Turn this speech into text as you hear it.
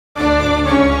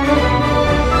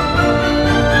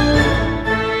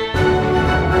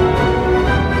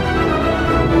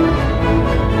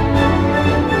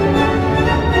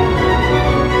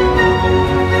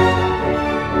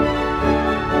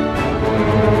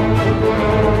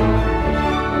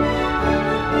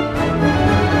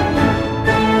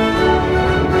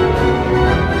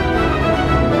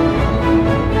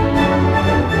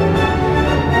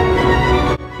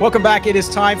welcome back. It is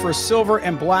time for Silver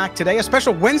and Black today, a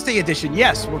special Wednesday edition.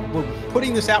 Yes, we're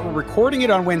putting this out. We're recording it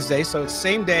on Wednesday, so it's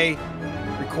same day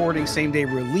recording, same day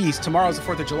release. Tomorrow's the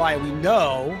 4th of July. We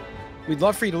know we'd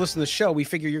love for you to listen to the show. We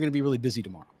figure you're going to be really busy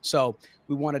tomorrow. So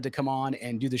we wanted to come on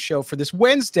and do the show for this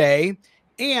Wednesday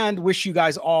and wish you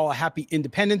guys all a happy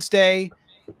Independence Day.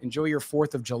 Enjoy your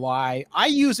 4th of July. I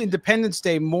use Independence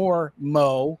Day more,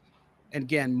 Mo. And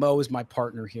again, Mo is my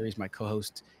partner here. He's my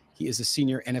co-host. He is a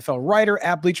senior NFL writer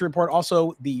at Bleacher Report,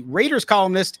 also the Raiders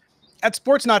columnist at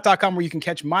sportsnot.com, where you can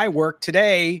catch my work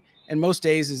today. And most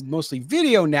days is mostly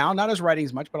video now, not as writing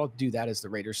as much, but I'll do that as the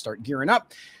Raiders start gearing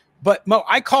up. But Mo,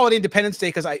 I call it Independence Day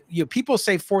because people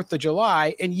say 4th of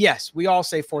July, and yes, we all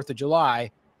say 4th of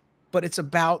July, but it's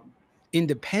about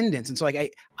independence. And so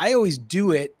like I always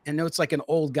do it, and know it's like an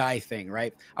old guy thing,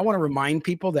 right? I want to remind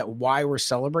people that why we're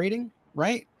celebrating,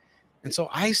 right? And so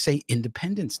I say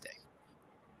Independence Day.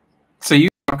 So you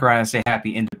walk around and say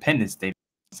Happy Independence Day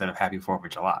instead of Happy 4th of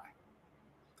July.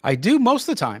 I do most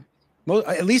of the time,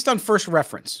 at least on first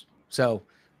reference. So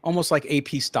almost like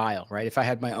AP style, right? If I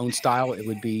had my own style, it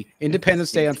would be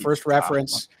Independence Day on first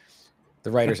reference.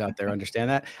 The writers out there understand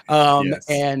that. Yes.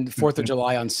 And 4th of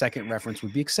July on second reference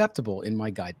would be acceptable in my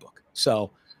guidebook.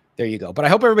 So there you go. But I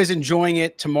hope everybody's enjoying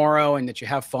it tomorrow and that you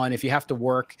have fun. If you have to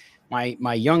work, one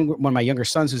of my younger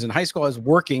sons who's in high school is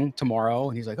working tomorrow,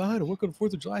 and he's like, "Oh, I had to work on the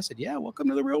 4th of July." I said, "Yeah, welcome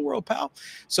to the real world, pal."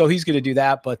 So he's going to do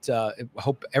that, but I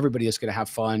hope everybody is going to have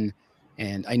fun,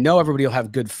 and I know everybody will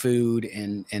have good food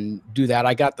and do that.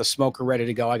 I got the smoker ready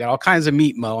to go. I got all kinds of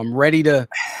meat, Mo. I'm ready to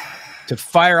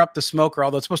fire up the smoker.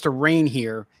 Although it's supposed to rain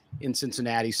here in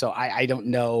Cincinnati, so I don't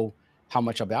know how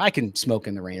much I can smoke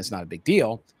in the rain. It's not a big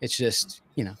deal. It's just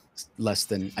it's less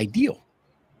than ideal.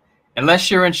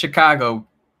 Unless you're in Chicago.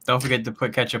 Don't forget to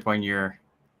put ketchup on your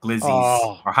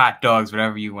glizzies or hot dogs,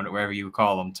 whatever you want, wherever you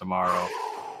call them tomorrow.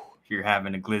 If you're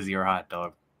having a glizzy or hot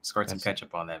dog, squirt some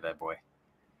ketchup on that bad boy.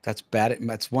 That's bad.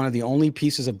 That's one of the only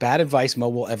pieces of bad advice Mo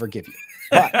will ever give you.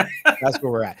 But that's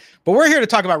where we're at. But we're here to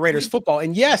talk about Raiders football.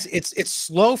 And yes, it's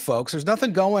slow, folks. There's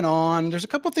nothing going on. There's a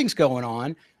couple of things going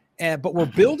on, but we're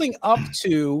building up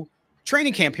to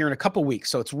training camp here in a couple weeks.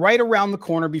 So it's right around the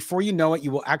corner. Before you know it, you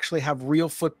will actually have real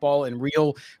football and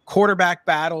real quarterback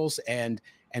battles and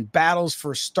battles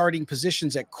for starting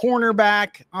positions at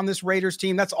cornerback on this Raiders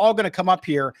team. That's all going to come up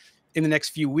here in the next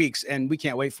few weeks, and we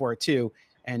can't wait for it too.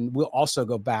 And we'll also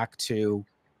go back to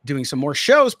doing some more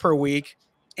shows per week.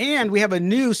 And we have a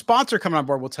new sponsor coming on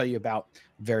board we'll tell you about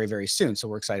very, very soon. So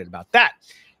we're excited about that.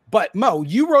 But Mo,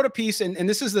 you wrote a piece, and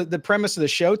this is the premise of the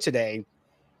show today,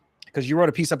 because you wrote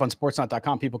a piece up on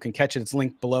sportsnot.com. People can catch it. It's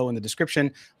linked below in the description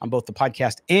on both the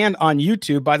podcast and on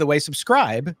YouTube. By the way,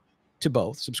 subscribe to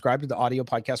both. Subscribe to the audio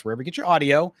podcast wherever you get your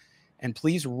audio, and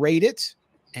please rate it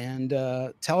and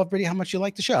tell everybody how much you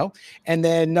like the show. And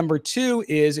then number 2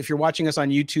 is if you're watching us on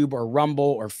YouTube or Rumble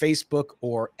or Facebook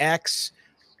or X,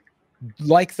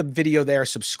 like the video there,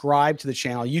 subscribe to the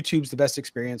channel. YouTube's the best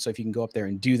experience, so if you can go up there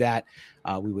and do that,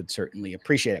 we would certainly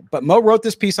appreciate it. But Mo wrote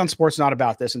this piece on Sportsnot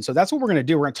about this, and so that's what we're going to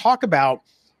do. We're going to talk about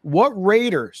what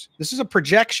Raiders, this is a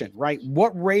projection, right?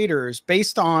 What Raiders,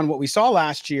 based on what we saw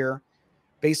last year,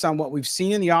 based on what we've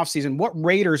seen in the offseason, what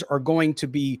Raiders are going to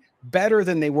be better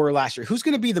than they were last year? Who's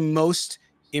going to be the most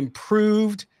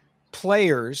improved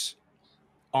players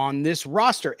on this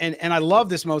roster? And I love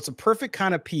this, Mo. It's a perfect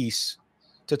kind of piece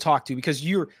to talk to, because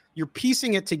you're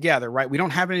piecing it together, right? We don't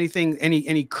have anything,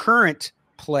 any current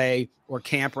play or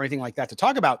camp or anything like that to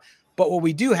talk about. But what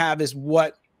we do have is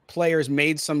what players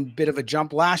made some bit of a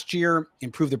jump last year,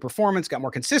 improved their performance, got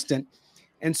more consistent.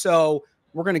 And so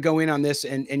we're going to go in on this,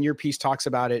 and your piece talks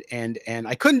about it. And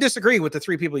I couldn't disagree with the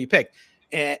 3 people you picked.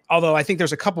 Although I think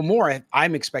there's a couple more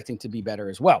I'm expecting to be better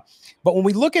as well. But when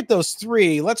we look at those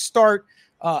 3, let's start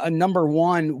number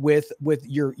 1 with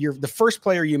the first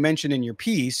player you mentioned in your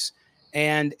piece,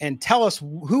 and tell us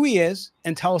who he is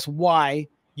and tell us why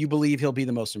you believe he'll be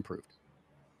the most improved.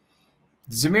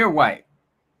 Zamir White,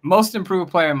 most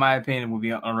improved player in my opinion will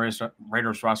be on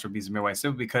Raiders roster will be Zamir White,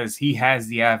 simply because he has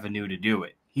the avenue to do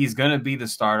it. He's going to be the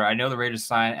starter. I know the Raiders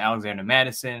signed Alexander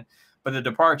Madison, but the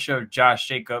departure of Josh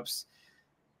Jacobs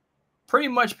pretty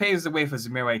much paves the way for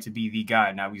Zamir White to be the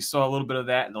guy. Now, we saw a little bit of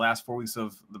that in the last 4 weeks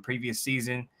of the previous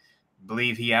season. I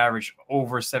believe he averaged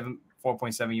over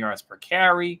 4.7 yards per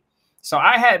carry. So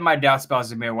I had my doubts about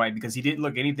Zamir White because he didn't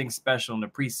look anything special in the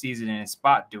preseason and in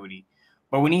spot duty.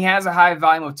 But when he has a high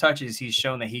volume of touches, he's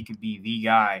shown that he could be the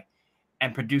guy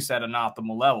and produce at an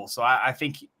optimal level. So I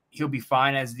think he'll be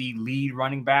fine as the lead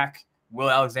running back. Will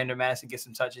Alexander Madison get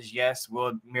some touches? Yes.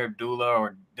 Will Amir Abdullah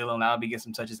or Dylan Albee get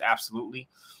some touches? Absolutely.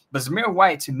 But Zamir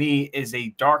White, to me, is a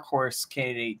dark horse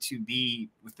candidate to be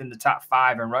within the top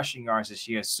 5 in rushing yards this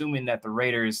year, assuming that the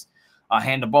Raiders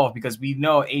hand the ball, because we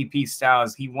know AP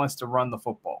Styles, he wants to run the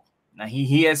football. Now,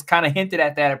 he has kind of hinted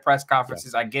at that at press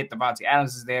conferences. I get Devontae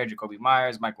Adams is there, Jacoby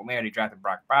Myers, Michael Mayer. They drafted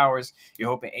Brock Bowers. You're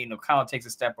hoping Aiden O'Connell takes a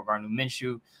step. Gardner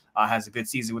Minshew has a good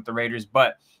season with the Raiders.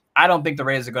 But I don't think the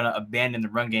Raiders are going to abandon the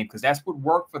run game, because that's what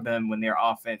worked for them when their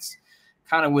offense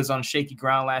kind of was on shaky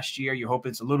ground last year. You hope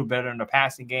it's a little better in the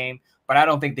passing game. But I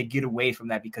don't think they get away from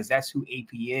that, because that's who AP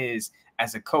is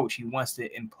as a coach. He wants to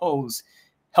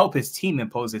help his team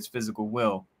impose its physical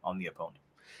will on the opponent.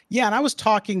 Yeah, and I was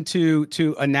talking to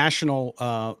a national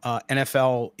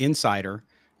NFL insider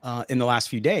in the last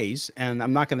few days, and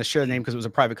I'm not going to share the name because it was a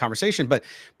private conversation. But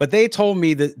they told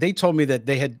me that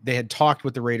they had talked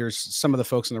with the Raiders, some of the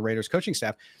folks on the Raiders coaching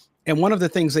staff, and one of the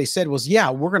things they said was, "Yeah,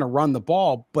 we're going to run the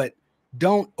ball, but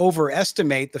don't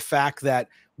overestimate the fact that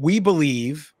we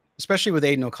believe, especially with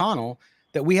Aiden O'Connell,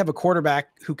 that we have a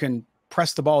quarterback who can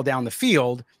press the ball down the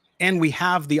field." And we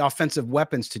have the offensive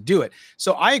weapons to do it.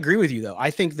 So I agree with you, though.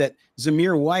 I think that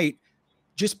Zamir White,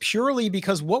 just purely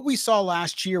because what we saw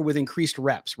last year with increased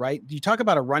reps, right? You talk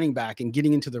about a running back and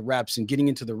getting into the reps and getting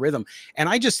into the rhythm. And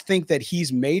I just think that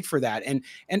he's made for that. And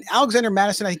Alexander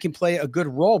Mattison, I think, can play a good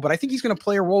role, but I think he's going to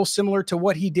play a role similar to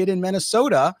what he did in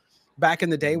Minnesota back in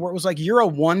the day, where it was like, you're a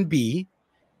 1B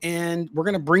and we're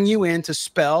going to bring you in to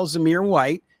spell Zamir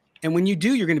White. And when you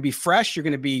do, you're going to be fresh. You're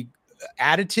going to be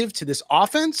additive to this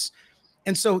offense.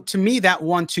 And so to me, that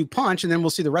 1-2 punch, and then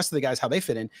we'll see the rest of the guys, how they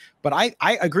fit in. But I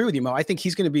agree with you, Mo. I think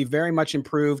he's going to be very much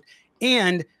improved.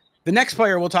 And the next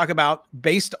player we'll talk about,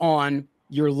 based on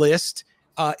your list,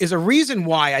 is a reason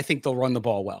why I think they'll run the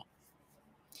ball well.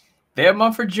 Thayer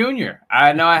Munford Jr.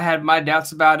 I know I had my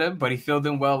doubts about him, but he filled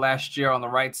in well last year on the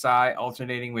right side,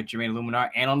 alternating with Jermaine Luminar,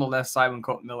 and on the left side when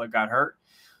Colton Miller got hurt.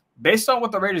 Based on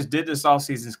what the Raiders did this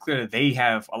offseason, it's clear that they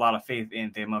have a lot of faith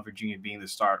in Thayer Munford Jr. being the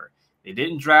starter. They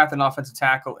didn't draft an offensive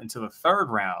tackle until the 3rd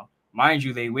round. Mind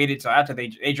you, they waited till after they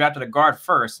drafted a guard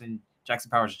first in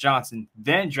Jackson Powers Johnson,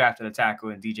 then drafted a tackle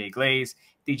in DJ Glaze.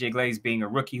 DJ Glaze, being a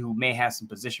rookie who may have some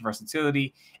position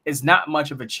versatility, is not much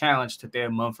of a challenge to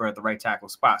Thayer Munford at the right tackle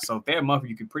spot. So Thayer Munford,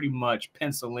 you can pretty much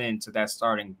pencil into that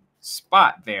starting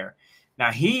spot there.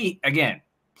 Now, he, again,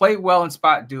 played well in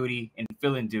spot duty and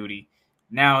fill-in duty.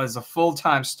 Now, as a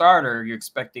full-time starter, you're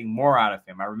expecting more out of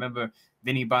him. I remember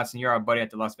Vinny Bonsignor, our buddy at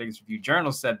the Las Vegas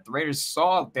Review-Journal, said the Raiders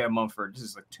saw Thayer Munford, this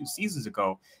is like 2 seasons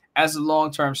ago, as a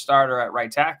long-term starter at right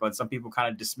tackle. And some people kind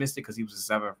of dismissed it because he was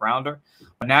a 7th rounder.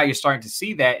 But now you're starting to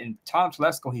see that. And Tom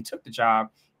Telesco, he took the job.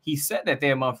 He said that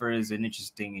Thayer Munford is an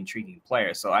interesting, intriguing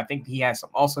player. So I think he has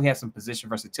some position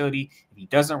versatility. If he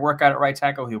doesn't work out at right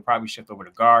tackle, he'll probably shift over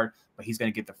to guard. But he's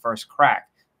going to get the first crack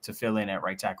to fill in at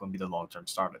right tackle and be the long-term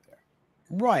starter there.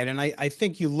 Right, and I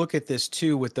think you look at this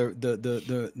too with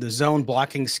the zone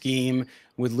blocking scheme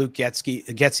with Luke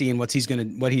Getsy and what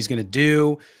he's gonna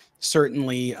do.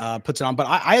 Certainly puts it on. But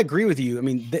I agree with you. I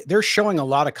mean, they're showing a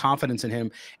lot of confidence in him.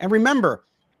 And remember,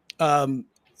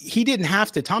 he didn't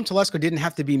have to. Tom Telesco didn't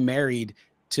have to be married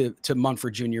to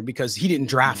Munford Jr. because he didn't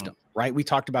draft him. Right? We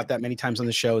talked about that many times on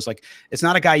the show. It's like, it's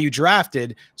not a guy you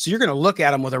drafted, so you're going to look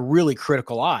at him with a really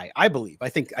critical eye. I believe. I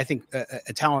think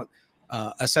a talent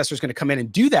assessor is going to come in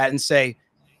and do that and say,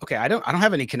 okay, I don't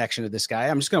have any connection to this guy.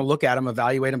 I'm just going to look at him,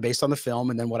 evaluate him based on the film,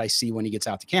 and then what I see when he gets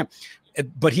out to camp.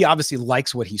 But he obviously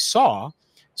likes what he saw,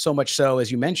 so much so,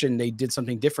 as you mentioned, they did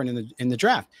something different in the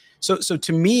draft. So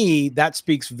to me, that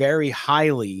speaks very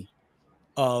highly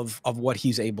of what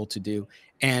he's able to do.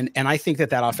 And I think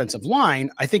that offensive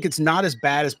line, I think it's not as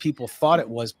bad as people thought it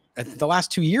was. The last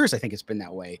 2 years, I think it's been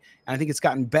that way. And I think it's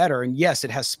gotten better. And yes,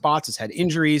 it has spots. It's had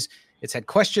injuries. It's had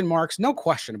question marks. No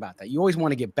question about that. You always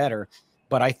want to get better.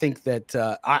 But I think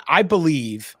that I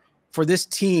believe for this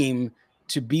team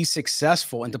to be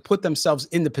successful and to put themselves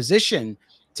in the position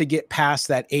to get past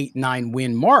that 8-9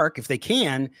 win mark, if they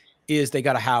can, is they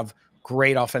got to have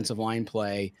great offensive line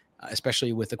play,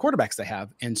 especially with the quarterbacks they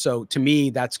have. And so to me,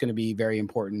 that's going to be very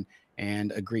important,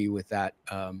 and agree with that,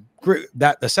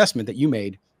 that assessment that you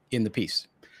made in the piece.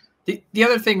 The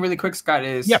other thing really quick, Scott,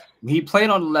 is he played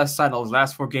on the left side those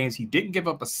last 4 games. He didn't give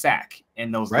up a sack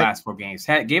in those last 4 games.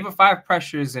 Gave up 5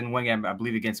 pressures in one game, I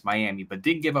believe, against Miami, but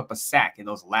didn't give up a sack in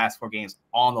those last 4 games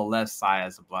on the left side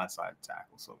as a blindside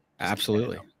tackle. So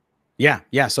absolutely.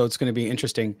 Yeah. So it's going to be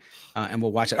interesting, and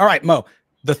we'll watch it. All right, Mo,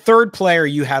 the third player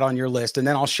you had on your list, and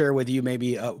then I'll share with you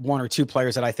maybe 1 or 2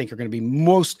 players that I think are going to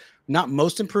be not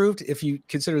most improved if you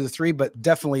consider the 3, but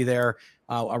definitely there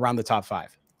around the top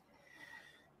 5.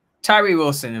 Tyree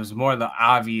Wilson, it was more the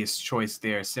obvious choice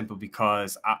there, simply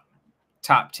because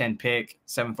top 10 pick,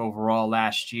 7th overall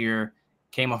last year.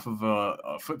 came off of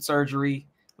a foot surgery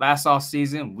last off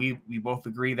season. We both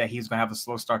agree that he's going to have a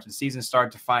slow start to the season,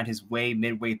 started to find his way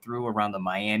midway through around the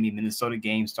Miami, Minnesota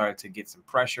game, started to get some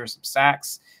pressure, some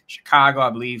sacks. Chicago, I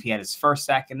believe he had his first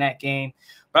sack in that game.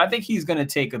 But I think he's going to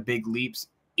take a big leaps,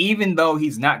 even though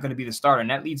he's not going to be the starter. And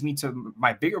that leads me to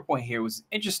my bigger point here. It was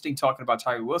interesting talking about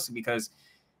Tyree Wilson because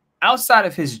outside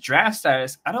of his draft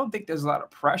status, I don't think there's a lot of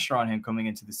pressure on him coming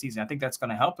into the season. I think that's going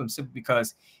to help him simply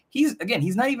because he's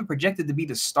not even projected to be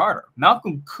the starter.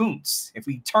 Malcolm Kuntz, if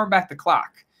we turn back the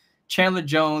clock, Chandler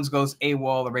Jones goes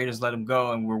AWOL, the Raiders let him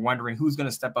go, and we're wondering who's going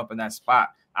to step up in that spot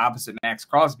opposite Max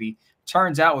Crosby.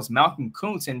 Turns out it was Malcolm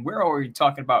Kuntz, and we're already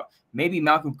talking about maybe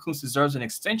Malcolm Kuntz deserves an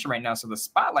extension right now. So the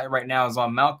spotlight right now is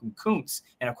on Malcolm Kuntz.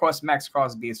 And of course, Max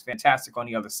Crosby is fantastic on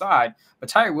the other side. But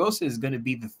Tyree Wilson is going to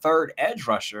be the third edge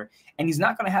rusher. And he's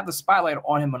not going to have the spotlight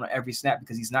on him on every snap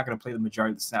because he's not going to play the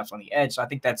majority of the snaps on the edge. So I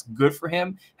think that's good for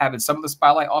him, having some of the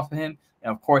spotlight off of him.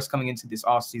 And of course, coming into this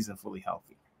offseason fully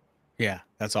healthy. Yeah,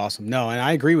 that's awesome. No, and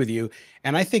I agree with you.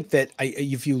 And I think that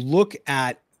if you look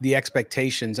at the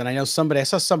expectations, and I know I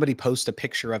saw somebody post a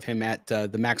picture of him at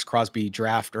the Max Crosby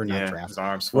draft or not draft, his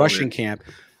arms rushing camp.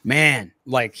 Man,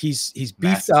 like he's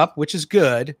beefed up, which is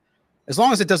good, as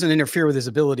long as it doesn't interfere with his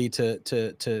ability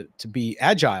to be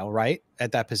agile, right,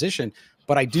 at that position.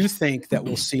 But I do think that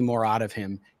we'll see more out of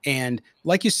him. And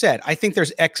like you said, I think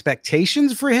there's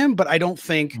expectations for him, but I don't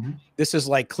think this is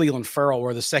like Cleveland Ferrell,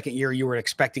 where the second year you were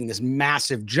expecting this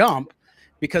massive jump,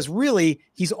 because really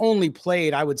he's only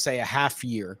played, I would say, a half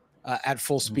year at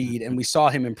full speed. And we saw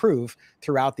him improve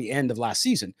throughout the end of last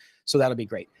season. So that'll be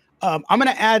great. I'm going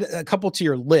to add a couple to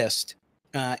your list.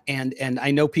 And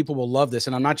I know people will love this,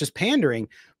 and I'm not just pandering,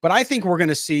 but I think we're going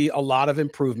to see a lot of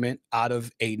improvement out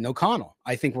of Aiden O'Connell.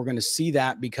 I think we're going to see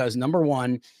that because, number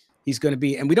one, he's going to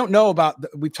be, and we don't know about,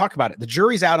 we've talked about it. The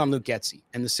jury's out on Luke Getsy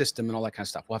and the system and all that kind of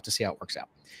stuff. We'll have to see how it works out.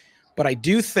 But I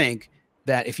do think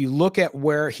that if you look at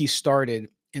where he started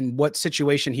and what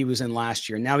situation he was in last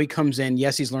year, now he comes in,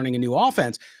 yes, he's learning a new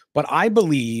offense, but I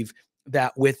believe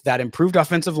that with that improved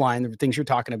offensive line, the things you're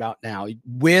talking about now,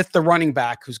 with the running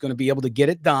back who's going to be able to get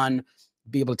it done,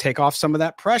 be able to take off some of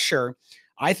that pressure,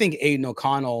 I think Aiden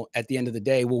O'Connell at the end of the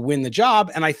day will win the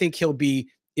job, and I think he'll be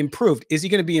improved. Is he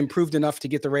going to be improved enough to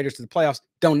get the Raiders to the playoffs?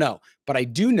 Don't know. But I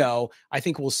do know, I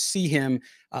think we'll see him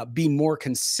be more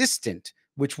consistent,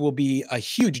 which will be a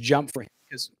huge jump for him,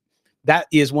 because that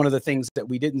is one of the things that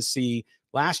we didn't see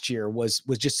last year was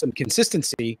just some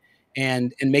consistency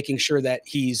and making sure that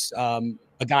he's a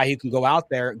guy who can go out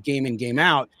there game in, game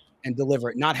out and deliver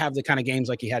it, not have the kind of games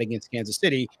like he had against Kansas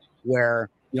City where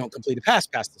you don't complete a pass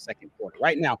past the second quarter.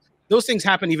 Right now, those things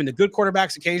happen even to good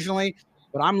quarterbacks occasionally,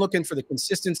 but I'm looking for the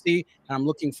consistency, and I'm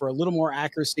looking for a little more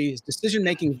accuracy. His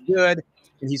decision-making is good,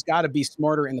 and he's got to be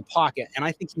smarter in the pocket, and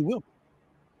I think he will.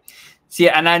 See,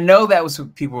 and I know that was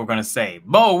what people were going to say.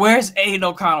 Bo, where's Aiden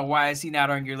O'Connell? Why is he not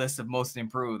on your list of most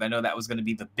improved? I know that was going to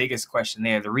be the biggest question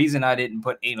there. The reason I didn't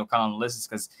put Aiden O'Connell on the list is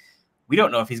because we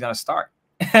don't know if he's going to start.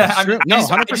 No,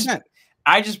 100%.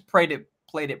 I just played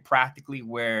it practically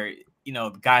where, you know,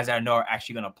 the guys that I know are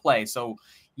actually going to play. So,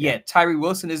 yeah, Tyree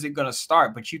Wilson isn't going to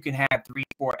start, but you can have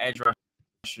 3-4 edge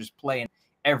rushers playing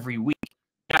every week.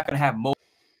 You're not going to have multiple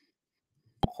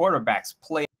quarterbacks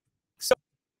play. So,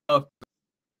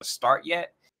 start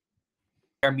yet.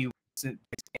 Jeremy Wilson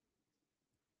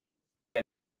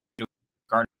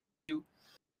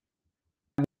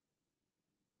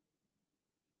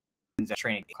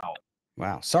training.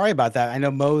 Wow, sorry about that. I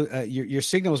know Mo, your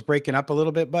signal is breaking up a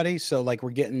little bit, buddy. So like we're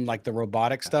getting like the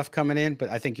robotic stuff coming in, but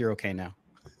I think you're okay now.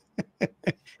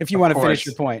 If you want to finish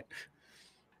your point.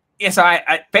 Yeah, so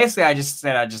I basically I just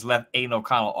said I just left Aiden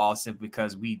O'Connell off simply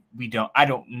because we don't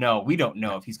know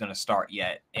if he's going to start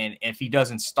yet, and if he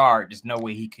doesn't start, there's no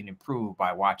way he can improve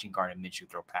by watching Gardner Minshew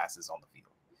throw passes on the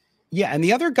field. Yeah, and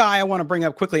the other guy I want to bring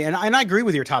up quickly, and I agree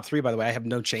with your top three, by the way. I have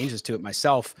no changes to it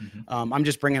myself. I'm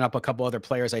just bringing up a couple other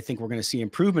players I think we're going to see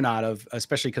improvement out of,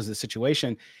 especially because of the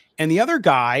situation. And the other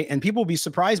guy, and people will be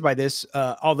surprised by this,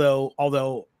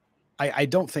 although I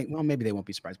don't think, well, maybe they won't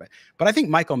be surprised by it, but I think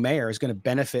Michael Mayer is going to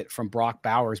benefit from Brock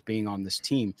Bowers being on this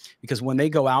team, because when they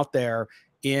go out there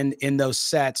in those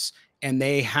sets and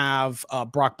they have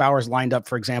Brock Bowers lined up,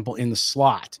 for example, in the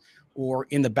slot or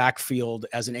in the backfield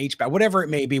as an H-back, whatever it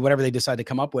may be, whatever they decide to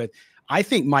come up with, I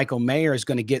think Michael Mayer is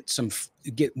going to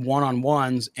get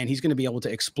one-on-ones, and he's going to be able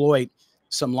to exploit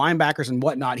some linebackers and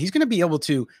whatnot. He's going to be able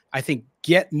to, I think,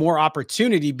 get more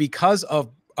opportunity because of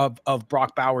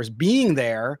Brock Bowers being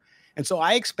there. And so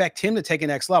I expect him to take a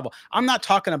next level. I'm not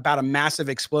talking about a massive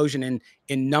explosion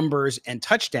in numbers and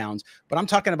touchdowns, but I'm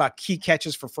talking about key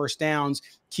catches for first downs,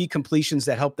 key completions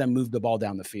that help them move the ball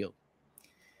down the field.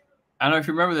 I don't know if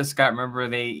you remember this, Scott. Remember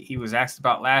he was asked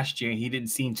about last year. He didn't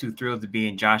seem too thrilled to be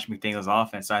in Josh McDaniels'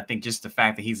 offense. So I think just the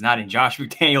fact that he's not in Josh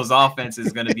McDaniels' offense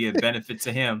is going to be a benefit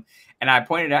to him. And I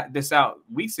pointed this out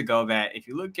weeks ago that if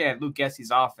you look at Luke Getsy's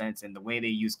offense and the way they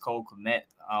use Cole Kmet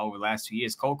over the last 2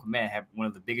 years, Cole Kmet had one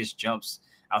of the biggest jumps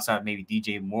outside of maybe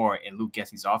DJ Moore in Luke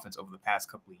Getsy's offense over the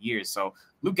past couple of years. So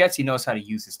Luke Getsy knows how to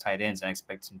use his tight ends, and I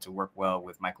expect him to work well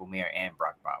with Michael Mayer and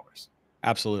Brock Bowers.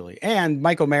 Absolutely. And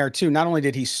Michael Mayer, too, not only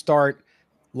did he start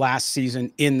last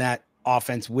season in that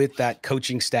offense with that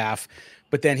coaching staff,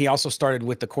 but then he also started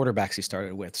with the quarterbacks he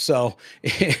started with. So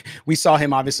we saw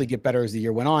him obviously get better as the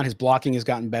year went on. His blocking has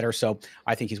gotten better. So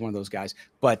I think he's one of those guys.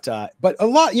 But a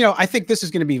lot, I think this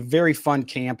is going to be a very fun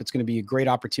camp. It's going to be a great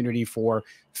opportunity for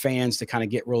fans to kind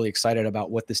of get really excited about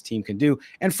what this team can do.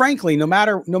 And frankly, no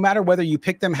matter whether you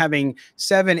pick them having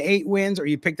 7, 8 wins or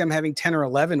you pick them having 10 or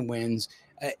 11 wins,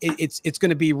 it's going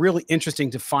to be really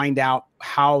interesting to find out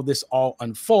how this all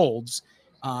unfolds.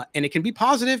 And it can be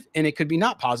positive and it could be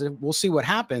not positive. We'll see what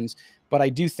happens. But I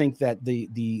do think that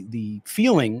the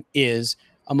feeling is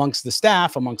amongst the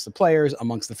staff, amongst the players,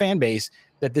 amongst the fan base,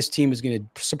 that this team is going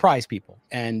to surprise people.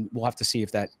 And we'll have to see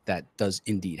if that does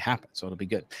indeed happen. So it'll be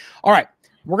good. All right.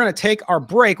 We're going to take our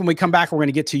break. When we come back, we're going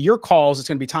to get to your calls. It's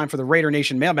going to be time for the Raider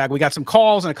Nation mailbag. We got some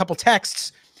calls and a couple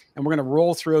texts, and we're going to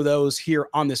roll through those here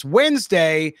on this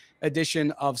Wednesday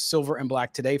edition of Silver and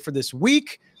Black Today for this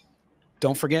week.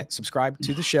 Don't forget, subscribe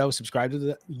to the show, subscribe to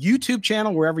the YouTube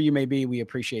channel, wherever you may be. We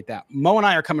appreciate that. Mo and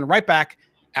I are coming right back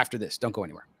after this. Don't go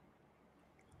anywhere.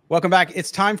 Welcome back.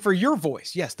 It's time for your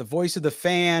voice. Yes, the voice of the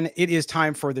fan. It is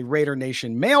time for the Raider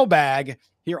Nation mailbag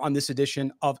here on this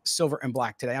edition of Silver and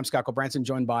Black Today. I'm Scott Gulbransen,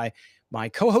 joined by my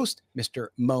co-host, Mr.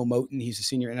 Mo Moton. He's a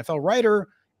senior NFL writer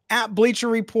at Bleacher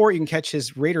Report. You can catch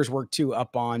his Raiders work too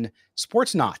up on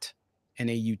Sportsnaut,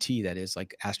 N-A-U-T, that is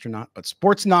like astronaut, but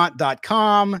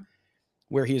sportsnaut.com,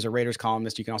 where he is a Raiders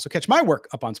columnist. You can also catch my work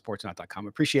up on sportsnaut.com.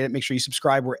 Appreciate it. Make sure you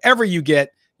subscribe wherever you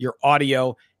get your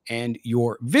audio and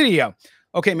your video.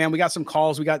 Okay, man, we got some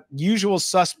calls. We got usual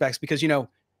suspects because,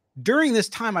 during this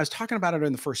time, I was talking about it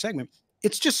in the first segment,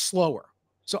 it's just slower.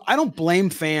 So I don't blame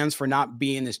fans for not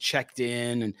being as checked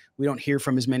in and we don't hear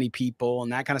from as many people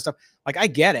and that kind of stuff. Like, I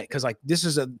get it. Cause like this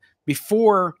is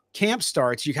before camp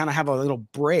starts, you kind of have a little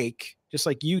break, just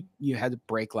like you had a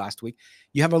break last week.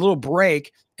 You have a little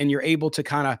break and you're able to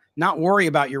kind of not worry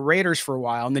about your Raiders for a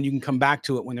while. And then you can come back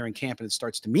to it when they're in camp and it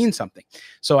starts to mean something.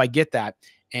 So I get that.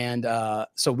 And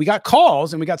so we got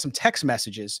calls and we got some text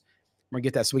messages. We're gonna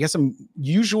get that. So we got some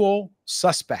usual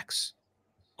suspects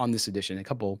on this edition. A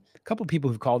couple people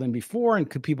who've called in before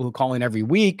and people who call in every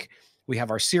week. We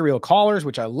have our serial callers,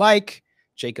 which I like.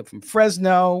 Jacob from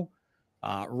Fresno,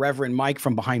 Reverend Mike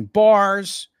from Behind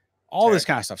Bars, all this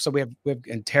kind of stuff. So we have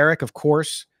and Tarek, of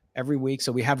course, every week.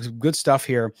 So we have some good stuff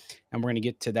here, and we're going to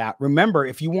get to that. Remember,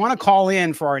 if you want to call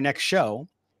in for our next show,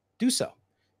 do so.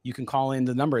 You can call in.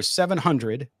 The number is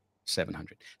 702,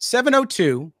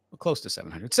 close to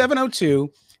 700,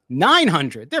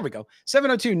 702-900. There we go.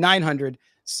 702-900.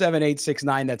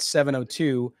 7869. That's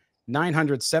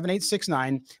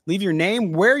 702-900-7869. Leave your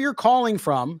name, where you're calling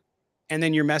from, and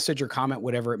then your message or comment,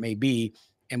 whatever it may be,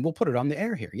 and we'll put it on the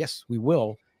air here. Yes, we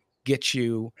will get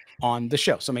you on the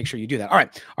show. So make sure you do that. All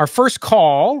right. Our first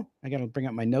call, I got to bring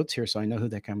up my notes here so I know who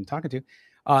that I'm talking to,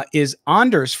 is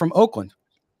Anders from Oakland.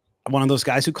 One of those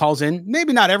guys who calls in,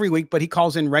 maybe not every week, but he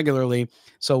calls in regularly.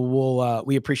 So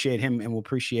we appreciate him and we'll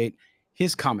appreciate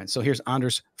his comments. So here's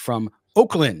Anders from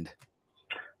Oakland.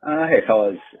 Hey,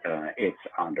 fellas, it's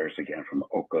Anders again from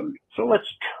Oakland. So let's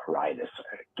try this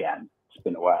again. It's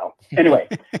been a while. Anyway,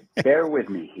 bear with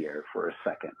me here for a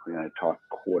second. We're going to talk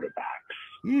quarterbacks.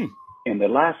 In the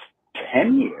last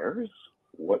 10 years,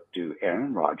 what do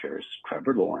Aaron Rodgers,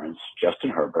 Trevor Lawrence,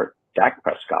 Justin Herbert, Dak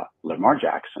Prescott, Lamar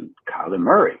Jackson, Kyler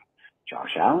Murray,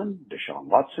 Josh Allen, Deshaun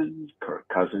Watson, Kirk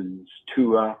Cousins,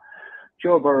 Tua,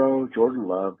 Joe Burrow, Jordan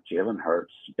Love, Jalen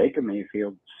Hurts, Baker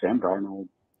Mayfield, Sam Darnold,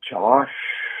 Josh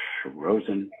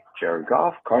Rosen, Jared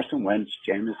Goff, Carson Wentz,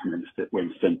 Jameis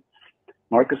Winston,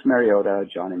 Marcus Mariota,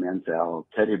 Johnny Manziel,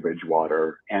 Teddy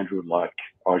Bridgewater, Andrew Luck,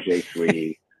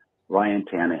 RJ3, Ryan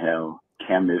Tannehill,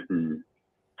 Cam Newton,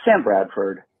 Sam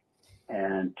Bradford,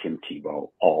 and Tim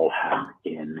Tebow all have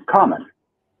in common.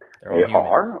 They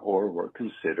are or were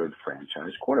considered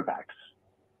franchise quarterbacks.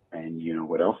 And you know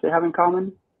what else they have in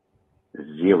common?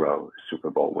 0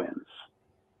 Super Bowl wins.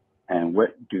 And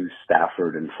what do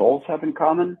Stafford and Foles have in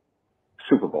common?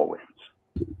 Super Bowl wins.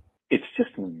 It's just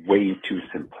way too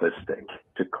simplistic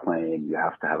to claim you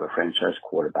have to have a franchise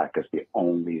quarterback as the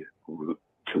only route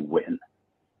to win.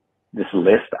 This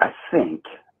list, I think,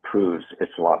 proves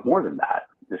it's a lot more than that.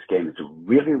 This game is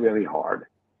really, really hard.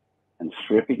 and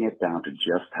stripping it down to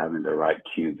just having the right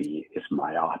QB is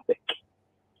myopic.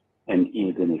 And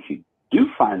even if you do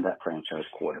find that franchise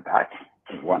quarterback,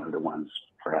 one of the ones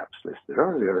perhaps listed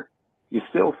earlier, you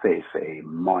still face a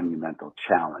monumental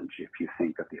challenge if you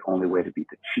think that the only way to beat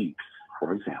the Chiefs,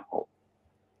 for example,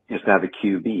 is to have a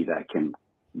QB that can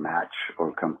match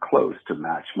or come close to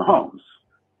match Mahomes.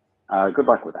 Good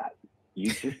luck with that.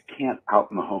 You just can't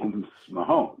out Mahomes.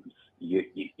 You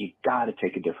got to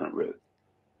take a different route.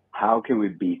 How can we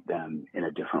beat them in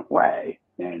a different way?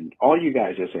 And all you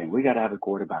guys are saying, we got to have a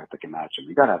quarterback that can match him.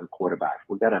 We got to have a quarterback.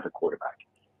 We got to have a quarterback.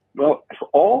 Well, if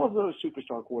all of those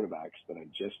superstar quarterbacks that I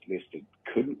just listed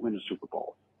couldn't win a Super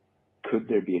Bowl, could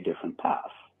there be a different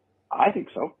path? I think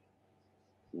so.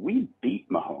 We beat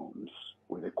Mahomes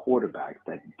with a quarterback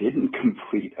that didn't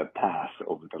complete a pass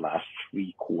over the last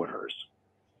 3 quarters.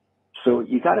 So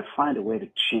you got to find a way to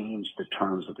change the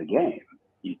terms of the game.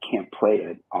 You can't play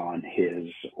it on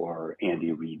his or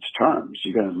Andy Reid's terms.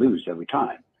 You're going to lose every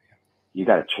time. You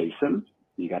got to chase him.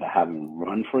 You got to have him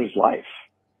run for his life.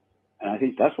 And I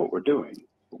think that's what we're doing.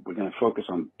 We're going to focus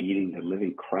on beating the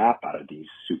living crap out of these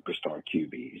superstar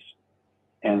QBs.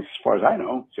 And as far as I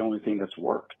know, it's the only thing that's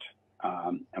worked.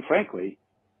 And frankly,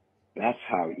 that's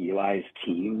how Eli's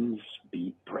teams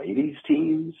beat Brady's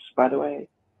teams, by the way.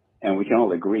 And we can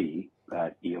all agree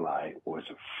that Eli was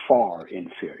far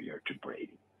inferior to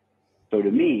Brady. So to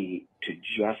me, to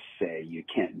just say you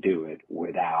can't do it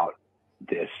without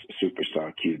this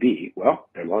superstar QB, well,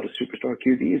 there are a lot of superstar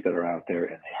QBs that are out there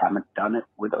and they haven't done it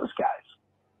with those guys.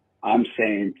 I'm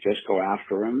saying just go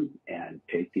after them and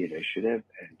take the initiative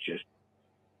and just.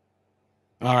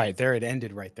 All right, there it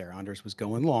ended right there. Anders was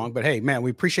going long, but hey, man, we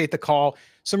appreciate the call.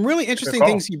 Some really interesting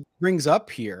things he brings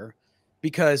up here,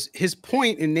 because his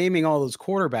point in naming all those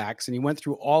quarterbacks, and he went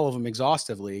through all of them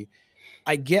exhaustively,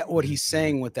 I get what he's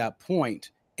saying with that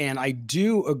point. And I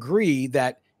do agree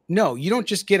that, no, you don't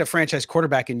just get a franchise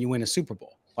quarterback and you win a Super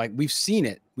Bowl. Like, we've seen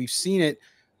it. We've seen it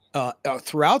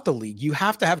throughout the league. You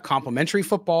have to have complementary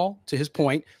football, to his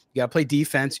point. You got to play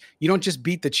defense. You don't just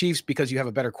beat the Chiefs because you have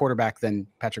a better quarterback than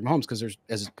Patrick Mahomes, because there's,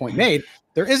 as his point made,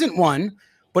 there isn't one.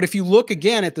 But if you look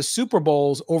again at the Super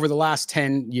Bowls over the last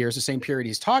 10 years, the same period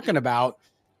he's talking about,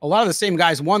 a lot of the same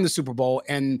guys won the Super Bowl.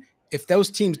 And if those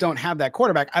teams don't have that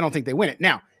quarterback, I don't think they win it.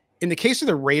 Now, in the case of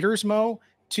the Raiders, Mo,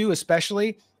 too,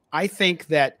 especially, I think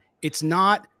that it's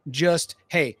not just,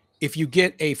 hey, if you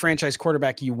get a franchise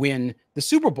quarterback, you win the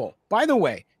Super Bowl. By the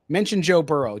way, mention Joe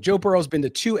Burrow. Joe Burrow's been to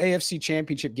 2 AFC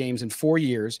championship games in 4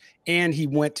 years, and he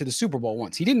went to the Super Bowl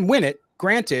once. He didn't win it,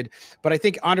 granted, but I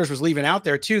think Anders was leaving out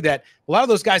there too that a lot of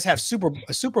those guys have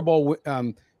Super Bowl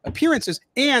appearances,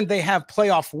 and they have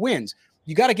playoff wins.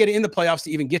 You got to get in the playoffs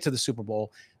to even get to the Super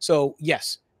Bowl. So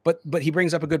yes, but he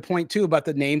brings up a good point too about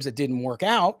the names that didn't work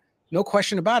out. No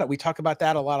question about it. We talk about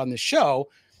that a lot on the show,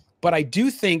 but I do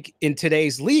think in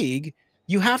today's league,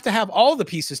 you have to have all the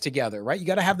pieces together, right? You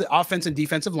got to have the offense and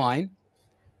defensive line.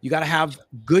 You got to have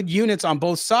good units on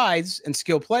both sides and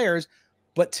skilled players.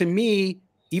 But to me,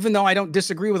 even though I don't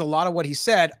disagree with a lot of what he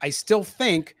said, I still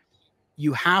think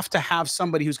you have to have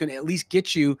somebody who's going to at least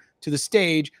get you to the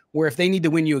stage where if they need to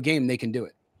win you a game, they can do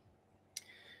it.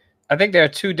 I think there are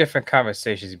 2 different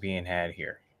conversations being had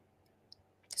here.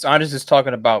 So Anders is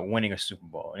talking about winning a Super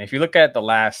Bowl. And if you look at the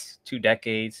last 2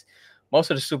 decades,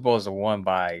 most of the Super Bowls are won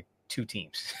by 2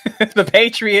 teams. The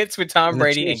Patriots with Tom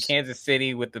Brady and Kansas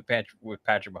City with Patrick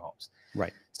Mahomes.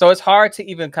 Right. So it's hard to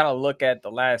even kind of look at the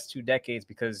last 2 decades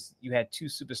because you had 2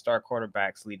 superstar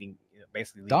quarterbacks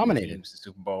basically dominated the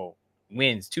Super Bowl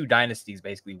wins, 2 dynasties,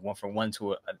 basically one from one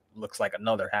to looks like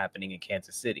another happening in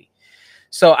Kansas City.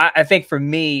 So I think for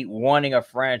me, wanting a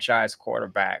franchise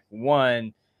quarterback,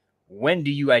 one, when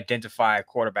do you identify a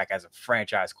quarterback as a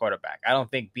franchise quarterback? I don't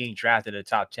think being drafted in the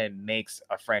top 10 makes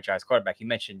a franchise quarterback. You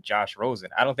mentioned Josh Rosen.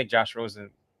 I don't think Josh Rosen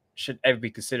should ever be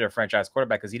considered a franchise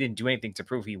quarterback because he didn't do anything to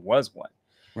prove he was one.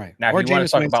 Right. Now, if you want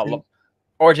to talk about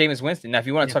Jameis Winston. Now, if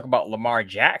you want to talk about Lamar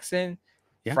Jackson,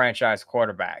 franchise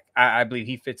quarterback, I believe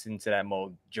he fits into that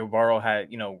mold. Joe Burrow had,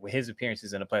 his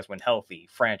appearances in the playoffs when healthy,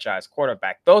 franchise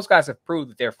quarterback. Those guys have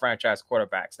proved that they're franchise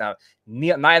quarterbacks. Now,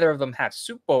 neither of them have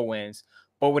Super Bowl wins,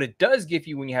 but what it does give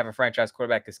you when you have a franchise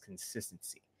quarterback is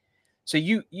consistency. So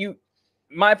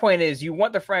my point is you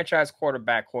want the franchise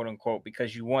quarterback, quote unquote,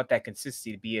 because you want that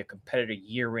consistency to be a competitor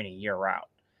year in and year out.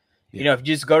 Yeah. If you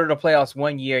just go to the playoffs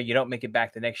one year, you don't make it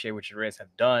back the next year, which the Raiders have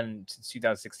done since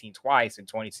 2016 twice, in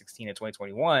 2016 and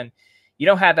 2021. You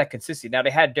don't have that consistency. Now, they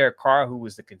had Derek Carr, who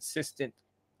was the consistent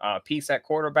piece at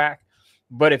quarterback.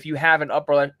 But if you have an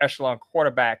upper echelon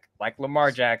quarterback like Lamar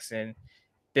Jackson,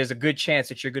 there's a good chance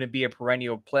that you're going to be a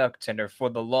perennial playoff contender for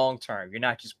the long term. You're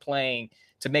not just playing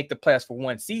to make the playoffs for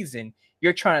one season.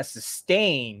 You're trying to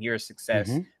sustain your success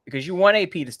because you want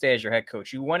AP to stay as your head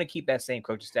coach. You want to keep that same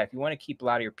coaching staff. You want to keep a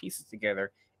lot of your pieces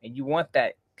together, and you want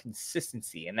that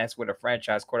consistency. And that's what a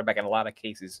franchise quarterback in a lot of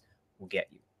cases will get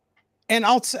you. And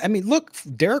I mean, look,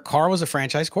 Derek Carr was a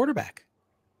franchise quarterback.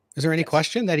 Is there any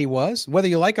question that he was? Whether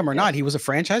you like him or not, he was a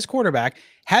franchise quarterback.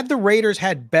 Had the Raiders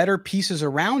had better pieces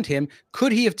around him,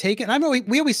 could he have taken? I know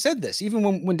we always said this,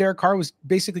 even when Derek Carr was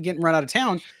basically getting run out of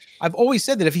town. I've always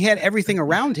said that if he had everything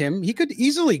around him, he could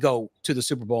easily go to the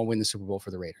Super Bowl and win the Super Bowl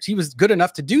for the Raiders. He was good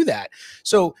enough to do that.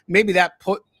 So maybe that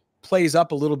plays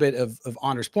up a little bit of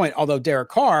Honor's point. Although Derek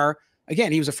Carr,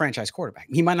 again, he was a franchise quarterback.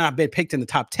 He might not have been picked in the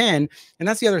top 10. And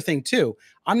that's the other thing too.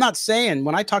 I'm not saying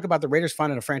when I talk about the Raiders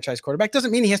finding a franchise quarterback,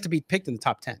 doesn't mean he has to be picked in the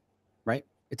top 10, right?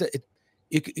 I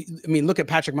mean, look at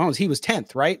Patrick Mahomes. He was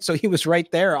 10th, right? So he was right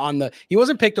there he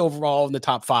wasn't picked overall in the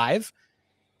top 5.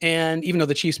 And even though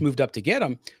the Chiefs moved up to get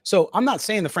him. So I'm not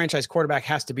saying the franchise quarterback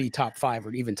has to be top 5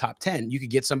 or even top 10. You could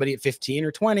get somebody at 15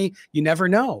 or 20. You never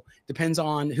know. Depends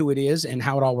on who it is and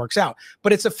how it all works out.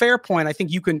 But it's a fair point. I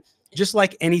think you can, just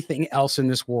like anything else in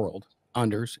this world,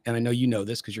 Anders, and I know you know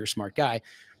this because you're a smart guy,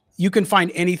 you can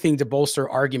find anything to bolster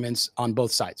arguments on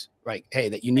both sides, right? Hey,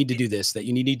 that you need to do this, that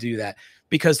you need to do that,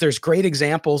 because there's great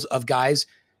examples of guys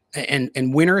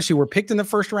and winners who were picked in the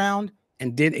first round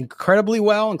and did incredibly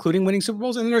well, including winning Super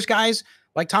Bowls. And then there's guys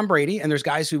like Tom Brady, and there's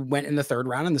guys who went in the 3rd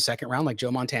round and the 2nd round, like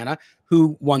Joe Montana,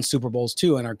 who won Super Bowls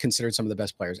too and are considered some of the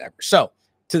best players ever. So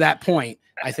to that point,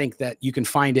 I think that you can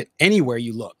find it anywhere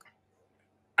you look.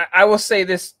 I will say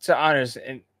this to Honors,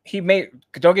 and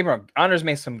don't get me wrong, Honors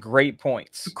made some great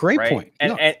points. Great point.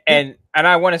 And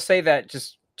I want to say that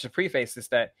just to preface this,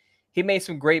 that he made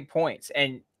some great points.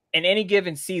 And in any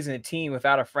given season, a team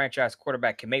without a franchise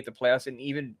quarterback can make the playoffs and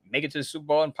even make it to the Super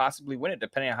Bowl and possibly win it,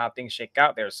 depending on how things shake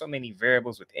out. There are so many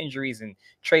variables with injuries and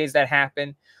trades that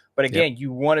happen. But again,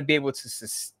 you want to be able to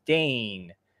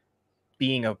sustain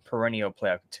being a perennial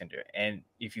playoff contender. And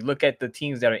if you look at the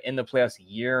teams that are in the playoffs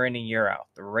year in and year out,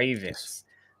 the Ravens,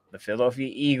 the Philadelphia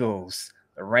Eagles,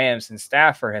 the Rams, and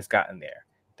Stafford has gotten there.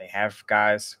 They have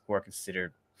guys who are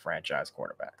considered franchise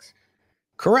quarterbacks.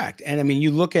 Correct. And I mean,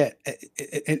 you look at,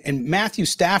 and Matthew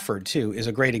Stafford too is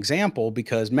a great example,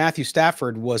 because Matthew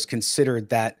Stafford was considered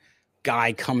that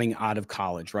guy coming out of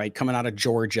college, right? Coming out of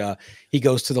Georgia. He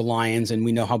goes to the Lions, and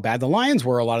we know how bad the Lions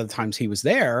were a lot of the times he was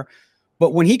there.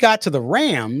 But when he got to the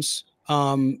Rams,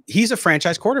 he's a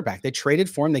franchise quarterback. They traded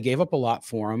for him. They gave up a lot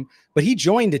for him, but he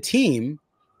joined a team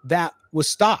that was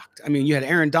stocked. I mean, you had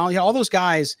Aaron Donald, you had all those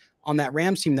guys on that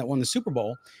Rams team that won the Super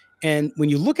Bowl. And when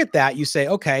you look at that, you say,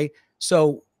 okay,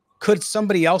 so could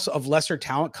somebody else of lesser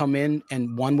talent come in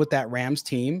and won with that Rams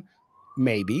team?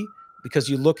 Maybe,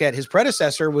 because you look at his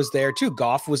predecessor was there too.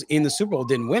 Goff was in the Super Bowl,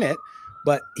 didn't win it,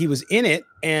 but he was in it,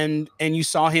 and you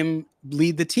saw him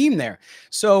lead the team there.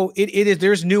 So it is,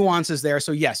 there's nuances there.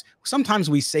 So yes,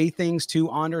 sometimes we say things to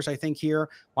Anders, I think here,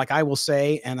 like I will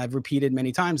say, and I've repeated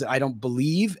many times, that I don't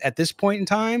believe at this point in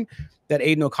time that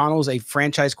Aiden O'Connell is a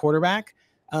franchise quarterback.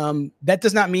 That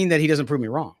does not mean that he doesn't prove me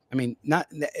wrong. I mean, not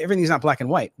everything's not black and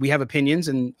white. We have opinions,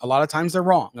 and a lot of times they're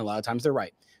wrong, and a lot of times they're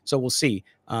right. So we'll see,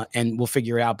 and we'll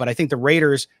figure it out. But I think the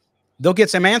Raiders, they'll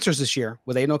get some answers this year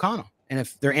with Aiden O'Connell. And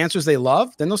if they're answers they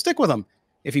love, then they'll stick with him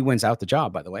if he wins out the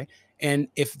job, by the way. And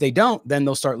if they don't, then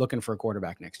they'll start looking for a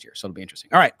quarterback next year. So it'll be interesting.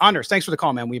 All right, Anders, thanks for the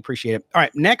call, man. We appreciate it. All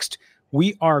right, next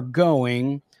we are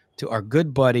going to our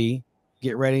good buddy.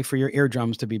 Get ready for your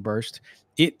eardrums to be burst.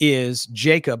 It is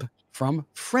Jacob from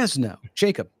Fresno.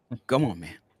 Jacob, come on,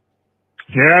 man.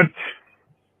 Get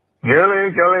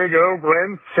Gully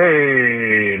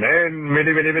Gulbransen and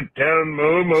Mitty Bit Town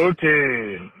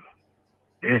Moton.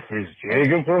 This is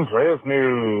Jacob from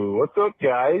Fresno. What's up,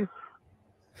 guys?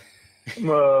 I'm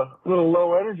a little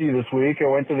low energy this week. I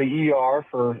went to the ER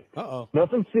for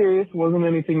nothing serious. Wasn't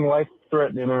anything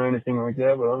life-threatening or anything like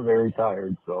that, but I'm very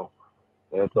tired. So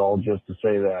that's all just to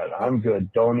say that. I'm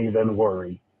good. Don't even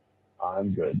worry.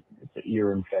 I'm good. It's an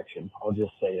ear infection. I'll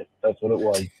just say it. That's what it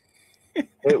was.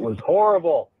 It was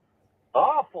horrible.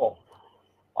 Awful.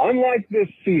 Unlike this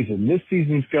season. This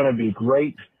season's going to be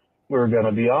great. We're going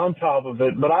to be on top of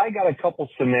it. But I got a couple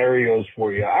scenarios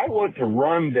for you. I want to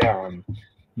run down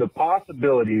the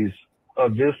possibilities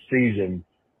of this season,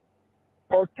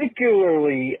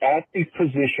 particularly at the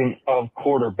position of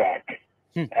quarterback.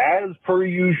 As per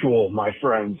usual, my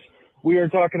friends, we are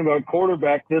talking about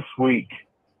quarterback this week.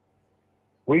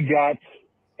 We got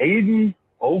Aiden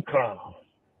O'Connell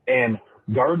and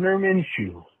Gardner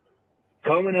Minshew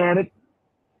coming at it,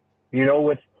 you know,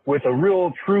 with a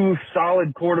real, true,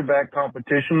 solid quarterback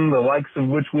competition, the likes of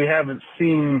which we haven't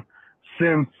seen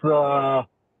since, I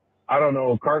I don't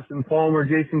know, Carson Palmer,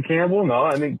 Jason Campbell. No,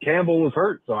 I think Campbell was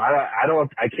hurt, so I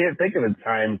can't think of a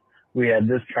time we had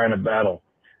this kind of battle.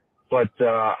 But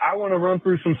I want to run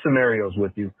through some scenarios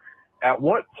with you. At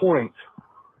what point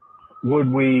would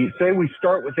we say we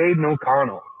start with Aiden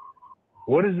O'Connell?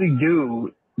 What does he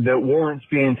do that warrants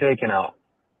being taken out?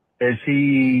 Is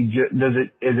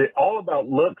it all about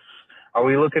looks? Are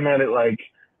we looking at it like,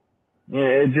 you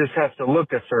know, it just has to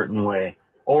look a certain way?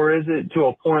 Or is it to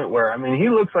a point where, I mean, he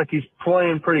looks like he's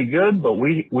playing pretty good, but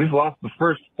we've lost the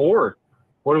first 4.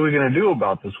 What are we going to do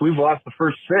about this? We've lost the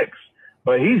first 6,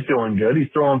 but he's doing good. He's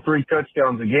throwing 3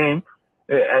 touchdowns a game.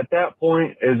 At that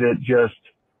point, is it just,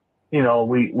 you know,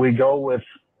 we go with,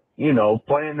 you know,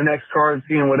 playing the next card,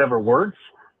 seeing whatever works?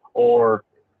 Or,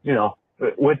 you know,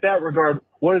 with that regard,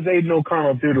 what does Aiden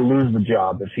O'Connell do to lose the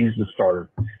job if he's the starter?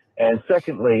 And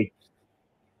secondly,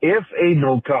 if Aiden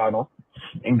O'Connell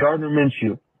and Gardner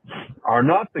Minshew are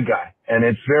not the guy, and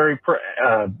it's very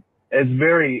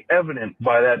evident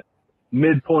by that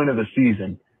midpoint of the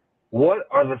season, what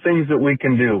are the things that we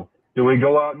can do? Do we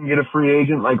go out and get a free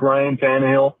agent like Ryan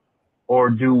Tannehill, or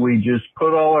do we just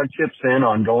put all our chips in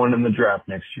on going in the draft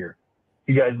next year?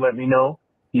 You guys let me know.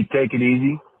 You take it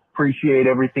easy. Appreciate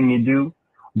everything you do.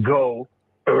 Go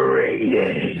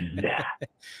Raiders.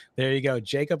 There you go.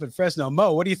 Jacob and Fresno.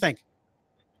 Mo, what do you think?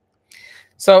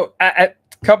 So I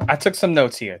took some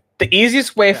notes here. The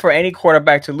easiest way for any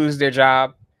quarterback to lose their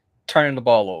job, turning the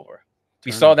ball over.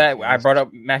 We saw that. I brought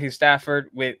up Matthew Stafford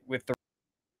with the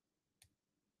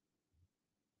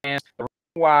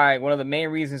why one of the main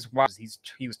reasons why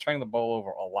he was turning the ball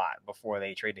over a lot before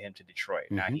they traded him to Detroit.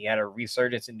 Now he had a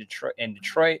resurgence in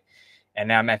Detroit, and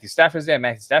now Matthew Stafford's there.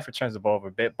 Matthew Stafford turns the ball over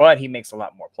a bit, but he makes a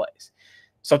lot more plays.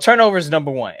 So turnover is number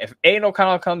one. If Aiden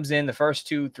O'Connell comes in the first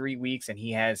 2-3 weeks and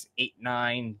he has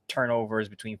 8-9 turnovers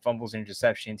between fumbles and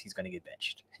interceptions, he's going to get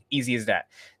benched. Easy as that.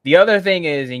 The other thing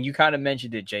is, and you kind of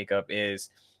mentioned it, Jacob,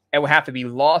 is it would have to be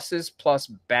losses plus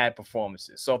bad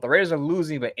performances. So if the Raiders are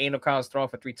losing, but Aiden O'Connell's throwing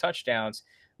for 3 touchdowns,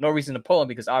 no reason to pull him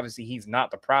because obviously he's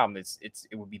not the problem. It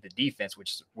would be the defense,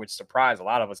 which surprised a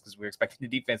lot of us because we were expecting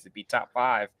the defense to be top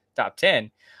 5, top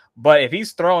 10. But if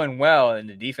he's throwing well and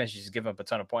the defense just give him a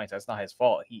ton of points, that's not his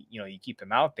fault. You keep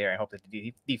him out there and hope that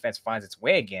the defense finds its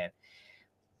way again.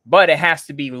 But it has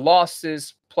to be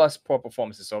losses plus poor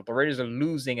performances. So if the Raiders are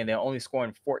losing and they're only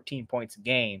scoring 14 points a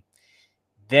game,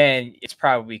 then it's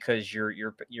probably because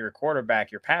your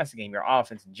quarterback, your passing game, your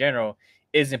offense in general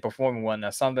isn't performing well. Now,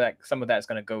 some of that is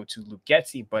going to go to Luke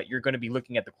Getsy, but you're going to be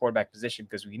looking at the quarterback position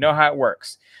because we know how it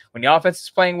works. When the offense is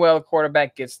playing well, the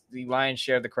quarterback gets the lion's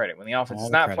share of the credit. When the offense is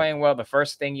not playing well, the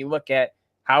first thing you look at,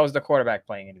 how is the quarterback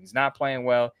playing? And if he's not playing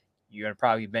well, you're going to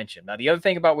probably bench him. Now, the other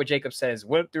thing about what Jacob says,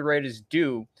 what do the Raiders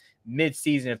do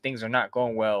mid-season if things are not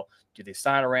going well? Do they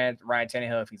sign Ryan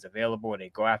Tannehill if he's available, or they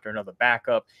go after another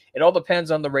backup? It all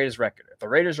depends on the Raiders' record. If the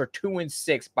Raiders are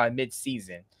 2-6 by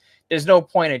mid-season, there's no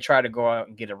point in trying to go out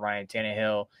and get a Ryan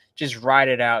Tannehill. Just ride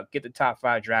it out, get the top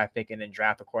 5 draft pick, and then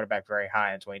draft a quarterback very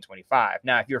high in 2025.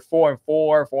 Now, if you're 4-4,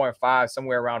 4-5,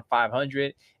 somewhere around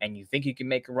 500, and you think you can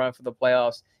make a run for the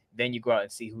playoffs, then you go out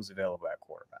and see who's available at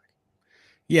quarterback.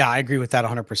 Yeah, I agree with that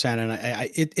 100%. And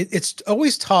it's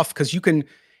always tough because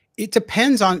it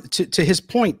depends on, to his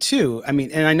point too. I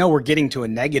mean, and I know we're getting to a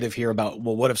negative here about,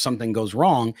 well, what if something goes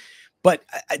wrong? But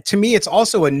to me, it's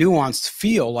also a nuanced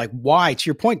feel, like why, to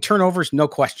your point, turnovers, no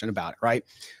question about it, right?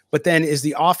 But then is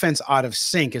the offense out of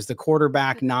sync? Is the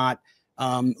quarterback not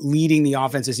leading the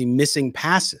offense? Is he missing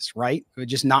passes, right? Or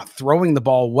just not throwing the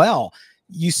ball well?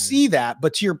 You see that,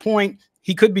 but to your point,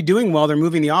 he could be doing well. They're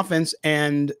moving the offense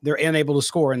and they're unable to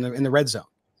score in the red zone.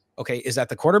 Okay, is that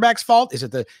the quarterback's fault? Is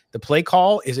it the play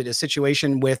call? Is it a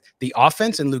situation with the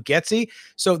offense and Luke Getsy?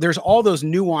 So there's all those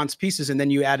nuanced pieces, and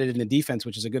then you added in the defense,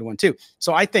 which is a good one too.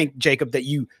 So I think, Jacob, that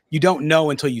you don't know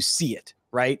until you see it,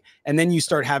 right? And then you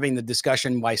start having the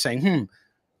discussion by saying,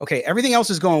 okay, everything else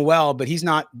is going well, but he's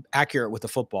not accurate with the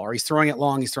football, or he's throwing it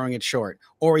long, he's throwing it short,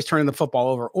 or he's turning the football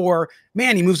over, or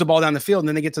man, he moves the ball down the field and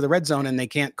then they get to the red zone and they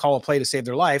can't call a play to save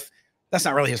their life. That's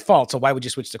not really his fault. So why would you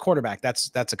switch to quarterback? That's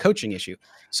a coaching issue.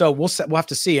 So we'll have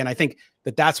to see. And I think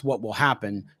that's what will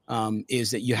happen,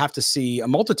 is that you have to see a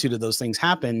multitude of those things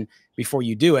happen before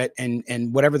you do it.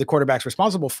 And whatever the quarterback's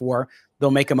responsible for,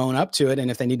 they'll make them own up to it. And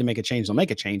if they need to make a change, they'll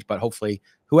make a change. But hopefully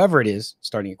whoever it is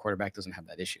starting a quarterback doesn't have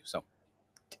that issue. So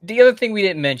the other thing we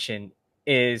didn't mention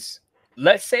is,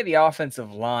 let's say the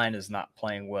offensive line is not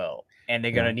playing well, and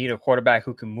they're going to need a quarterback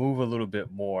who can move a little bit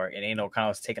more, and Aiden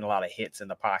O'Connell's taking a lot of hits in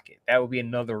the pocket. That would be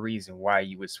another reason why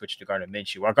you would switch to Gardner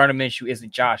Minshew. While Gardner Minshew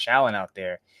isn't Josh Allen out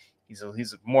there,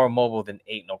 He's more mobile than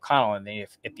Aiden O'Connell. And then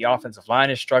if the offensive line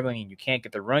is struggling and you can't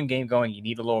get the run game going, you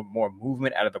need a little more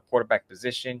movement out of the quarterback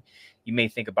position. You may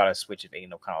think about a switch if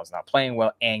Aiden O'Connell is not playing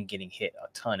well and getting hit a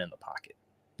ton in the pocket.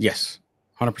 Yes,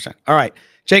 100%. All right,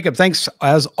 Jacob, thanks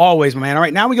as always, my man. All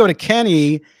right, now we go to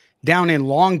Kenny down in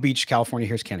Long Beach, California.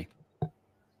 Here's Kenny.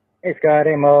 Hey, Scott.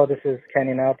 Hey, Mo. This is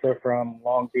Kenny Nautler from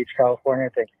Long Beach,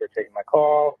 California. Thank you for taking my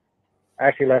call. I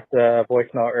actually left a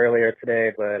voicemail earlier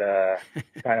today, but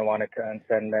kind of wanted to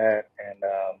unsend that.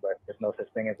 But there's no such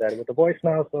thing as that with the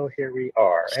voicemail, so here we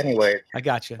are. Anyways, I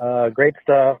got you. Great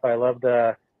stuff. I love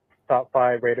the top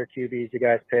 5 Raider QBs you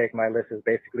guys pick. My list is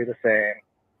basically the same,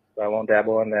 so I won't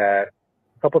dabble in that.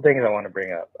 A couple things I want to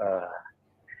bring up.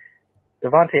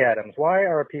 Devontae Adams, why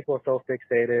are people so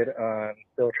fixated on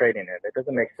still trading him? It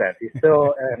doesn't make sense. He's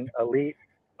still an elite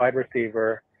wide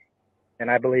receiver, and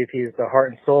I believe he's the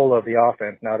heart and soul of the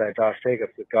offense now that Josh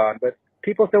Jacobs is gone. But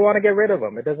people still want to get rid of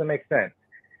him. It doesn't make sense.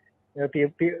 You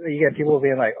get people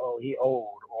being like, "Oh, he old,"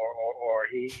 or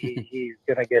he's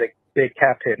gonna get a big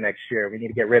cap hit next year. We need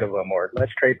to get rid of him, or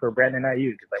let's trade for Brandon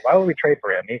Ayuk. It's like, why would we trade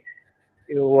for him?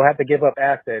 We'll have to give up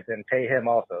assets and pay him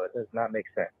also. It does not make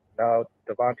sense. No,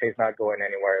 Devontae's not going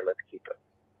anywhere. Let's keep him.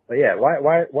 But yeah,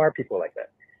 why are people like that?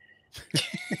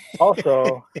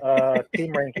 Also,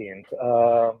 team rankings.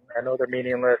 I know they're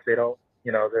meaningless. They don't,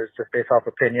 there's just based off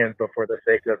opinions, but for the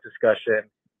sake of discussion,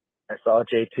 I saw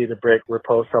JT the Brick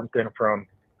repost something from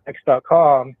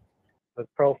X.com with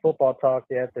Pro Football Talk.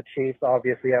 They had the Chiefs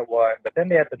obviously at 1, but then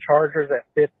they had the Chargers at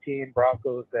 15,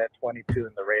 Broncos at 22,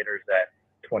 and the Raiders at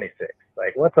 26.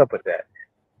 Like, what's up with that?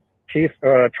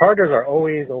 Chargers are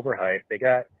always overhyped. They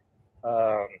got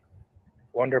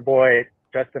Wonder Boy,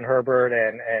 Justin Herbert,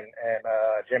 and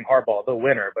Jim Harbaugh, the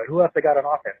winner. But who else they got on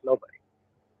offense? Nobody.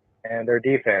 And their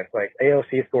defense, like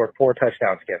AOC scored 4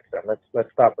 touchdowns against them.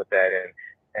 Let's stop with that.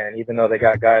 And even though they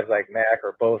got guys like Mack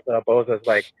or Bosa's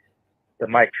like the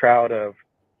Mike Trout of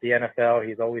the NFL,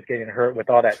 he's always getting hurt with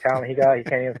all that talent he got. He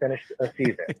can't even finish a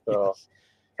season. So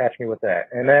catch me with that.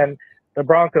 And then the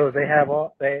Broncos, they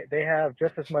have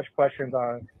just as much questions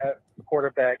on the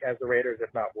quarterback as the Raiders,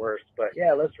 if not worse. But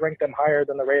yeah, let's rank them higher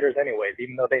than the Raiders anyways,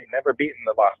 even though they've never beaten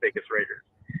the Las Vegas Raiders.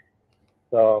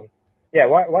 So yeah,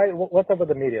 what's up with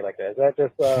the media like that? Is that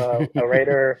just a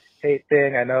Raider hate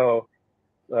thing? I know,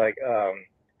 like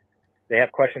they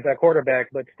have questions at quarterback,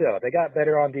 but still, they got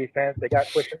better on defense. They got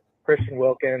Christian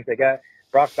Wilkins. They got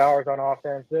Brock Bowers on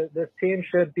offense. This team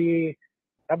should be,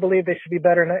 I believe they should be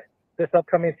better this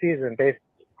upcoming season based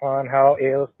on how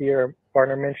AOC or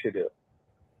Gardner Minshew do.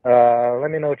 Let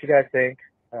me know what you guys think.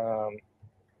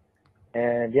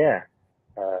 And yeah,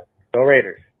 go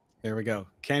Raiders. There we go.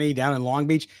 Kenny down in Long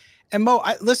Beach. And Mo,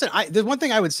 listen, there's one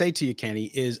thing I would say to you, Kenny,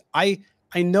 is I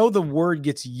know the word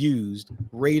gets used,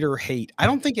 Raider hate. I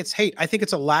don't think it's hate. I think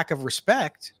it's a lack of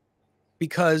respect,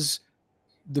 because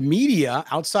the media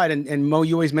outside, and Mo,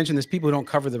 you always mention this, people who don't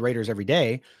cover the Raiders every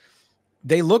day,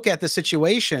 they look at the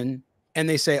situation and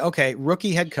they say, okay,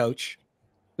 rookie head coach,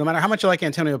 no matter how much you like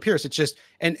Antonio Pierce, it's just,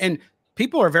 and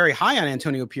people are very high on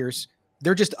Antonio Pierce.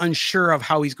 They're just unsure of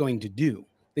how he's going to do.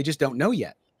 They just don't know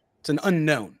yet. It's an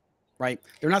unknown, right?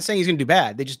 They're not saying he's going to do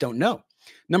bad. They just don't know.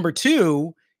 Number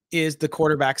 2 is the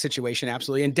quarterback situation.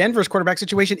 Absolutely. And Denver's quarterback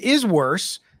situation is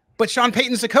worse, but Sean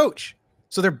Payton's the coach.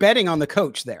 So they're betting on the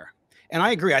coach there. And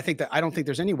I agree. I don't think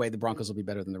there's any way the Broncos will be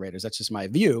better than the Raiders. That's just my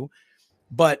view.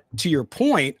 But to your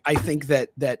point, I think that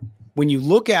when you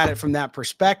look at it from that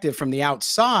perspective, from the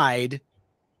outside,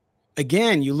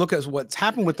 again, you look at what's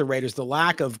happened with the Raiders, the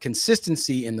lack of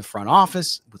consistency in the front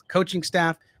office, with coaching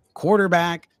staff,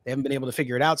 quarterback. They haven't been able to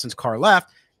figure it out since Carr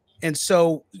left. And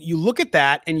so you look at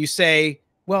that and you say,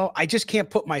 well, I just can't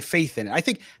put my faith in it. I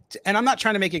think, and I'm not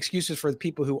trying to make excuses for the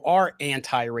people who are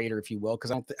anti-Raider, if you will,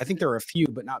 because I think there are a few,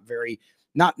 but not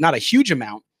a huge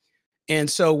amount. And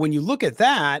so when you look at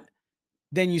that,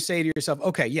 then you say to yourself,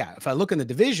 okay, yeah, if I look in the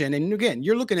division, and again,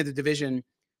 you're looking at the division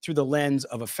through the lens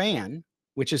of a fan,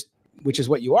 which is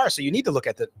what you are. So you need to look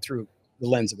at through the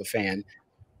lens of a fan.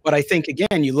 But I think,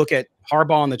 again, you look at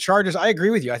Harbaugh and the Chargers. I agree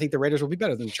with you. I think the Raiders will be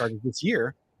better than the Chargers this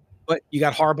year. But you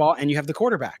got Harbaugh and you have the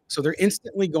quarterback. So they're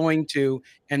instantly going to,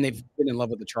 and they've been in love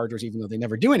with the Chargers, even though they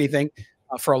never do anything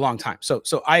for a long time. So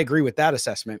I agree with that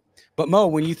assessment. But Mo,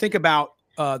 when you think about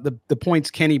the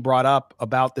points Kenny brought up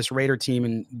about this Raider team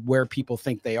and where people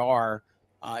think they are,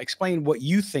 explain what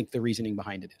you think the reasoning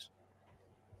behind it is.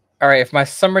 All right, if my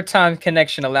summertime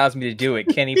connection allows me to do it,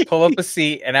 Kenny, pull up a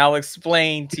seat and I'll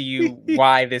explain to you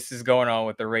why this is going on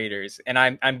with the Raiders. And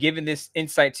I'm giving this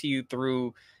insight to you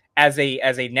through as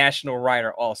a national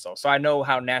writer also. So I know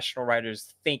how national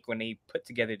writers think when they put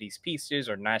together these pieces,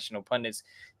 or national pundits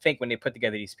think when they put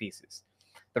together these pieces.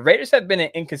 The Raiders have been an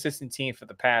inconsistent team for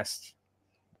the past,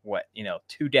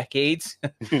 2 decades.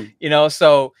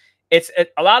 So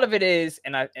a lot of it is,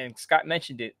 and Scott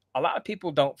mentioned it, a lot of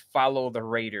people don't follow the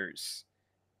Raiders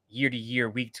year to year,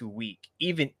 week to week,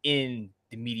 even in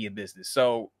the media business.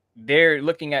 So they're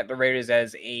looking at the Raiders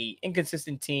as a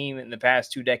inconsistent team in the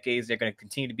past 2 decades. They're going to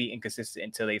continue to be inconsistent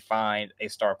until they find a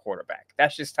star quarterback.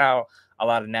 That's just how a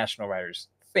lot of national writers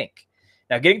think.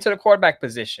 Now, getting to the quarterback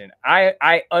position,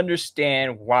 I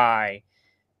understand why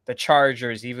the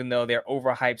Chargers, even though they're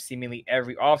overhyped seemingly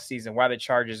every offseason, why the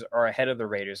Chargers are ahead of the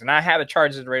Raiders. And I have the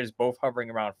Chargers and the Raiders both hovering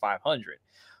around 500.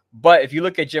 But if you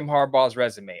look at Jim Harbaugh's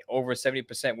resume, over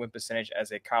 70% win percentage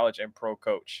as a college and pro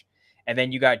coach. And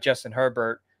then you got Justin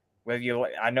Herbert.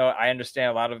 I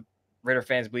understand a lot of Raider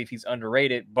fans believe he's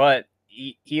underrated, but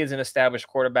he is an established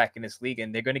quarterback in this league,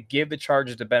 and they're going to give the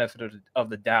Chargers the benefit of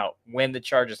the doubt when the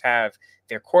Chargers have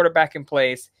their quarterback in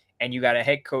place and you got a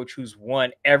head coach who's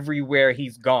won everywhere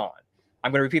he's gone.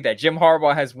 I'm going to repeat that. Jim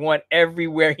Harbaugh has won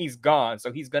everywhere he's gone,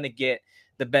 so he's going to get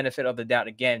the benefit of the doubt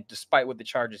again, despite what the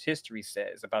Chargers' history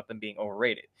says about them being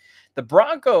overrated. The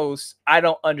Broncos, I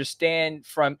don't understand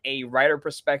from a writer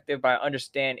perspective, but I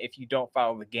understand if you don't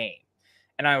follow the game.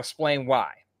 And I'll explain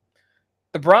why.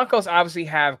 The Broncos obviously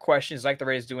have questions like the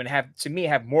Raiders do, and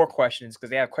have more questions because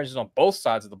they have questions on both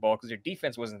sides of the ball because their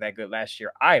defense wasn't that good last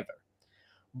year either.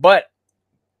 But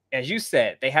as you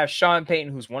said, they have Sean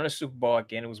Payton, who's won a Super Bowl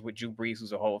again. It was with Drew Brees,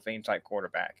 who's a Hall of Fame type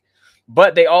quarterback.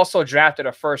 But they also drafted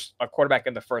a quarterback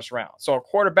in the first round. So a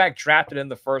quarterback drafted in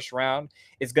the first round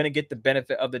is going to get the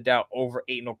benefit of the doubt over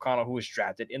Aiden O'Connell, who was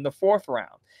drafted in the fourth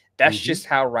round. That's just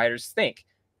how writers think.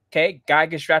 Okay, guy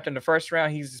gets drafted in the first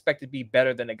round, he's expected to be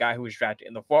better than the guy who was drafted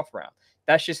in the fourth round.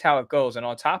 That's just how it goes. And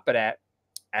on top of that,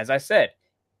 as I said,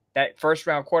 that first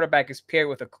round quarterback is paired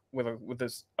with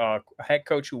a head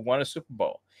coach who won a Super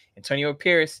Bowl. Antonio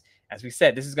Pierce, as we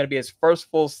said, this is going to be his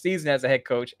first full season as a head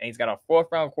coach, and he's got a fourth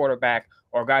round quarterback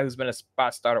or a guy who's been a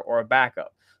spot starter or a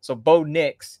backup. So Bo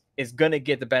Nix is going to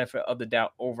get the benefit of the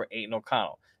doubt over Aiden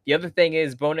O'Connell. The other thing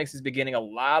is Bo Nix is beginning a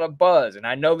lot of buzz, and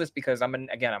I know this because I'm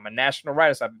a national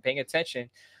writer, so I've been paying attention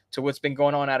to what's been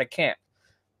going on out of camp.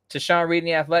 Tashawn Reed and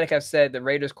The Athletic have said the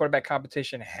Raiders quarterback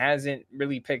competition hasn't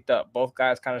really picked up. Both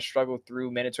guys kind of struggled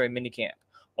through mandatory minicamp.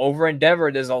 Over in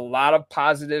Denver, there's a lot of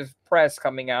positive press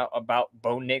coming out about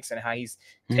Bo Nix and how he's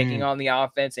taking on the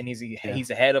offense, and he's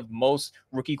ahead of most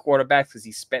rookie quarterbacks because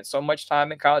he spent so much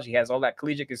time in college. He has all that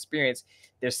collegiate experience.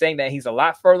 They're saying that he's a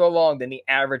lot further along than the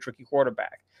average rookie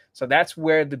quarterback. So that's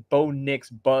where the Bo Nix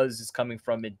buzz is coming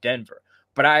from in Denver.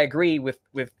 But I agree with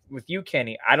you,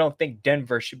 Kenny. I don't think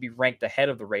Denver should be ranked ahead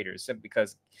of the Raiders simply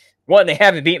because, one, they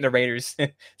haven't beaten the Raiders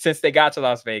since they got to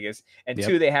Las Vegas, and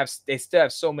two, they still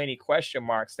have so many question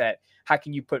marks that how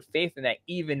can you put faith in that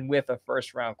even with a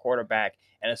first-round quarterback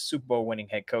and a Super Bowl winning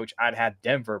head coach? I'd have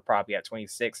Denver probably at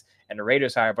 26 and the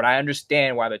Raiders higher, but I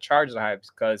understand why the Chargers are higher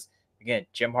because, again,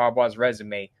 Jim Harbaugh's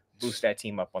resume boost that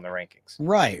team up on the rankings.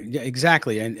 Right. Yeah,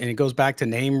 exactly. And it goes back to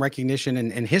name recognition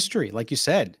and history. Like you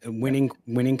said,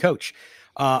 winning coach.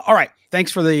 All right.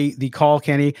 Thanks for the call,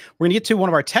 Kenny. We're gonna get to one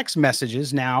of our text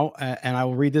messages now. And I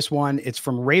will read this one. It's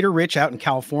from Raider Rich out in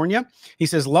California. He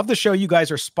says, love the show. You guys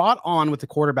are spot on with the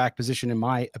quarterback position, in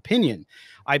my opinion.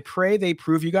 I pray they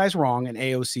prove you guys wrong and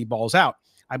AOC balls out.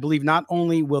 I believe not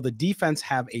only will the defense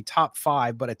have a top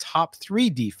 5, but a top 3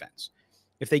 defense.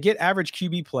 If they get average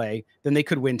QB play, then they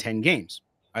could win 10 games.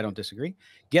 I don't disagree.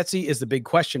 Getsy is the big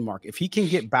question mark. If he can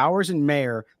get Bowers and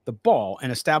Mayer the ball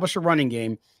and establish a running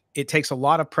game, it takes a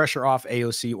lot of pressure off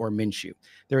AOC or Minshew.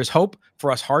 There is hope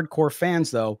for us hardcore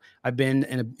fans, though. I've been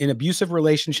in an abusive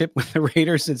relationship with the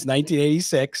Raiders since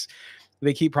 1986.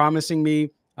 They keep promising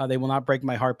me they will not break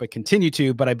my heart, but continue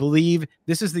to. But I believe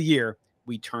this is the year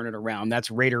we turn it around.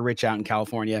 That's Raider Rich out in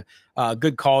California.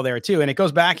 Good call there too. And it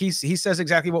goes back. He says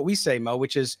exactly what we say, Mo,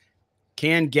 which is,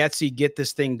 can Getsy get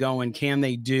this thing going? Can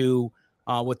they do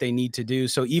what they need to do?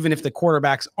 So even if the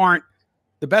quarterbacks aren't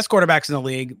the best quarterbacks in the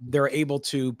league, they're able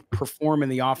to perform in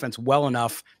the offense well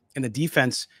enough, and the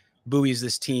defense buoys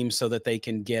this team so that they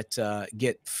can get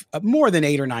more than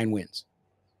 8 or 9 wins.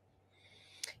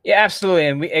 Yeah, absolutely.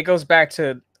 And it goes back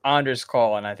to Anders'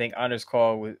 call, and I think Anders'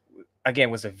 call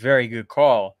was a very good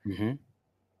call.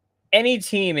 Any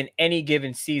team in any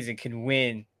given season can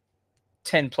win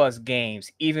 10 plus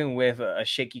games, even with a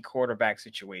shaky quarterback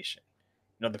situation.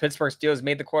 You know, the Pittsburgh Steelers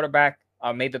made the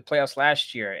playoffs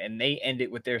last year, and they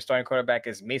ended with their starting quarterback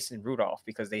as Mason Rudolph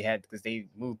because they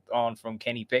moved on from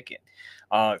Kenny Pickett.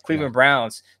 Cleveland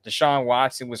Browns, Deshaun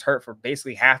Watson was hurt for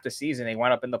basically half the season. They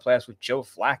wound up in the playoffs with Joe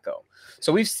Flacco.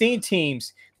 So we've seen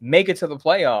teams make it to the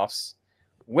playoffs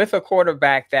with a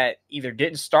quarterback that either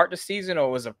didn't start the season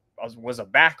or was a was a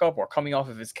backup or coming off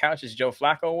of his couch as Joe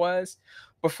Flacco was.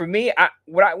 But for me,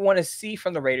 what I want to see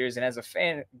from the Raiders, and as a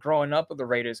fan growing up with the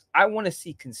Raiders, I want to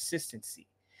see consistency,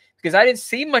 because I didn't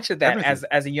see much of that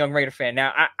as a young Raider fan.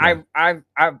 Now,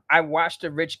 I watched the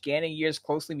Rich Gannon years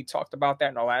closely. We talked about that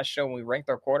in our last show when we ranked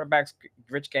our quarterbacks.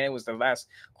 Rich Gannon was the last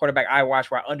quarterback I watched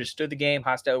where I understood the game.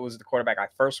 Hostetler was the quarterback I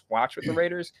first watched with the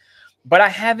Raiders. But I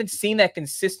haven't seen that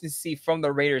consistency from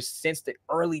the Raiders since the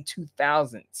early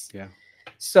 2000s. Yeah.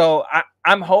 So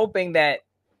I'm hoping that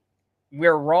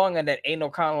we're wrong and that Aiden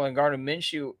O'Connell and Gardner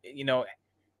Minshew,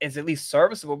 is at least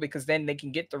serviceable, because then they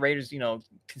can get the Raiders,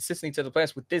 consistently to the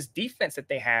playoffs with this defense that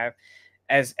they have.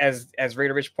 As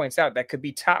Raider Rich points out, that could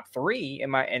be top 3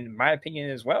 in my opinion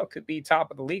as well. Could be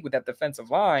top of the league with that defensive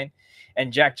line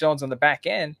and Jack Jones on the back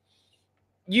end.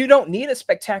 You don't need a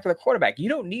spectacular quarterback. You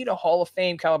don't need a Hall of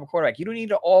Fame caliber quarterback. You don't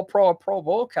need an All-Pro or Pro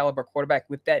Bowl caliber quarterback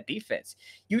with that defense.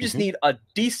 You just need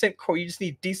decent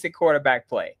quarterback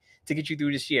play to get you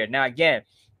through this year. Now, again,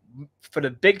 for the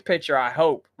big picture, I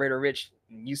hope, Raider Rich,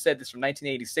 you said this from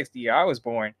 1986, the year I was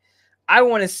born, I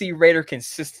want to see Raider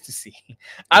consistency.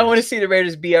 I want to see the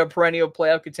Raiders be a perennial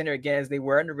playoff contender again, as they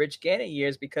were in the Rich Gannon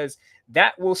years, because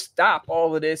that will stop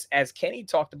all of this, as Kenny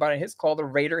talked about in his call, the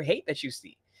Raider hate that you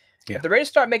see. Yeah. If the Raiders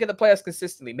start making the playoffs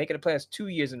consistently, making the playoffs 2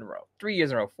 years in a row, 3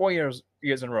 years in a row, 4 years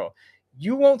in a row,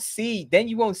 you won't see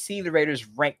the Raiders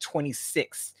ranked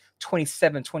 26,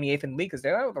 27, 28th in the league, because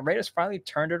the Raiders finally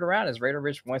turned it around, as Raider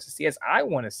Rich wants to see, as I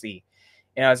want to see,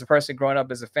 as a person growing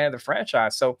up as a fan of the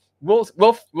franchise. So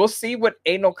we'll see what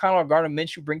Aiden O'Connell or Gardner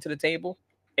Minshew bring to the table.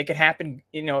 It could happen,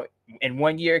 in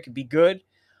 1 year, it could be good,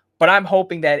 but I'm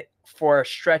hoping that for a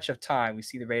stretch of time, we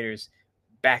see the Raiders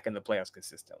back in the playoffs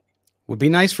consistently. Would be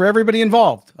nice for everybody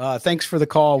involved. Thanks for the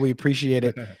call. We appreciate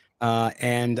it.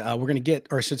 And we're going to get,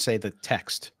 or I should say, the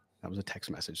text. That was a text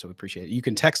message, so we appreciate it. You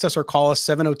can text us or call us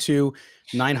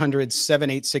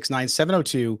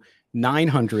 702-900-7869,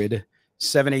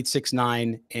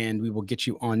 702-900-7869, and we will get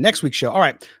you on next week's show. All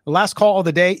right, the last call of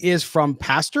the day is from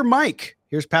Pastor Mike.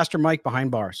 Here's Pastor Mike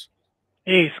behind bars.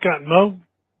 Hey, Scott and Mo.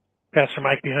 Pastor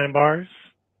Mike behind bars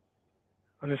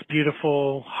on this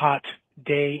beautiful, hot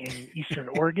day in Eastern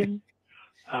Oregon.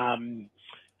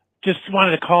 Just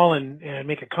wanted to call and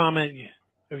make a comment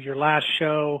of your last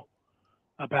show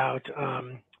about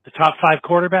the top 5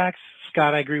 quarterbacks.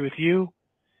 Scott, I agree with you.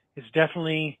 It's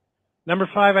definitely number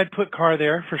 5. I'd put Carr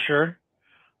there for sure.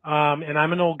 And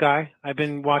I'm an old guy. I've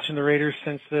been watching the Raiders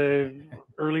since the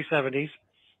early 70s.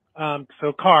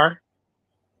 So Carr,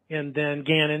 and then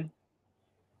Gannon,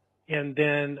 and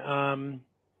then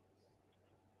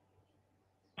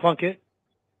Plunkett,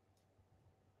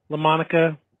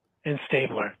 LaMonica, and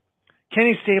Stabler.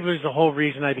 Kenny Stabler is the whole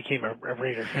reason I became a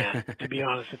Raider fan, to be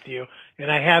honest with you. And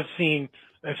I've seen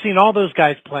all those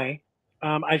guys play.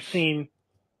 I've seen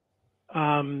 3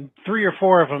 or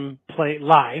 4 of them play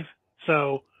live.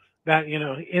 So that,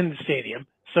 in the stadium.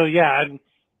 So yeah,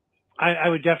 I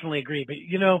would definitely agree. But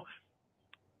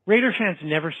Raider fans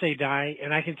never say die.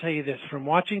 And I can tell you this, from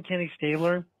watching Kenny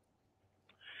Stabler,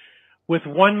 with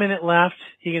 1 minute left,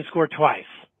 he can score twice.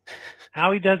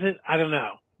 How he does it, I don't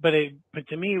know. But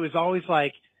to me, it was always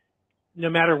like,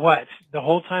 no matter what, the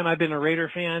whole time I've been a Raider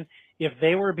fan, if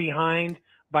they were behind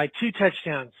by 2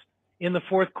 touchdowns in the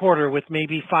fourth quarter with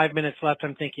maybe 5 minutes left,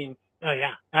 I'm thinking, oh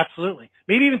yeah, absolutely.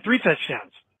 Maybe even 3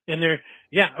 touchdowns. And they're,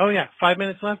 5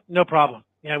 minutes left, no problem.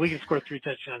 Yeah, we can score 3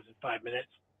 touchdowns in 5 minutes,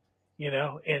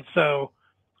 And so,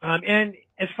 and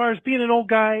as far as being an old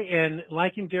guy and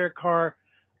liking Derek Carr,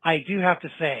 I do have to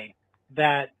say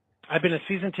that I've been a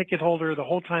season ticket holder the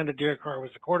whole time that Derek Carr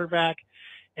was the quarterback,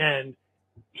 and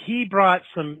he brought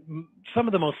some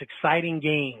of the most exciting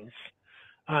games,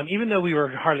 even though we were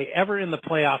hardly ever in the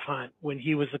playoff hunt when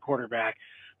he was the quarterback.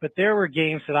 But there were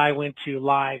games that I went to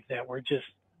live that were just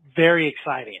very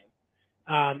exciting,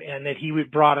 and that he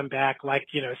brought them back. Like,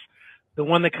 the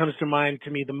one that comes to mind to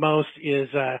me the most is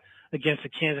against the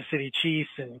Kansas City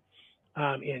Chiefs, and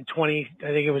in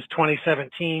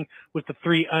 2017 with the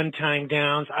 3 untimed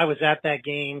downs. I was at that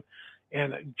game,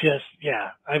 and I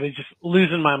was just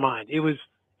losing my mind. It was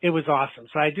awesome.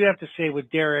 So I do have to say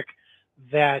with Derek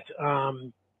that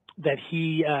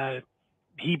he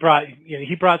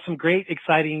brought some great,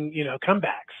 exciting,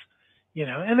 comebacks,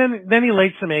 and then he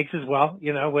laid some eggs as well,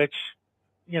 which,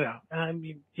 I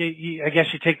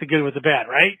guess you take the good with the bad,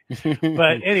 right?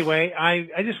 But anyway,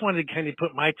 I just wanted to kind of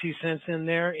put my 2 cents in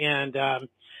there and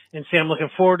say I'm looking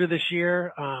forward to this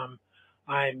year. I'm,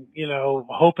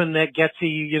 hoping that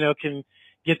Getsy, can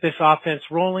get this offense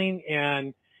rolling,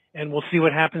 and we'll see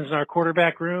what happens in our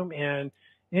quarterback room. And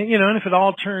if it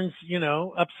all turns,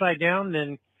 upside down,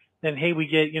 then then hey,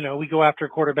 we go after a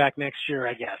quarterback next year,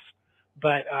 I guess.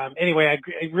 But anyway,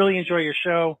 I really enjoy your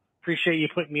show. Appreciate you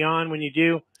putting me on when you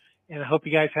do, and I hope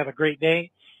you guys have a great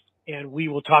day. And we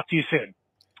will talk to you soon.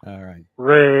 All right.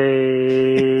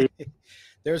 Ray.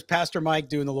 There's Pastor Mike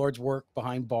doing the Lord's work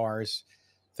behind bars.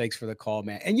 Thanks for the call,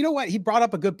 man. And you know what? He brought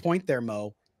up a good point there,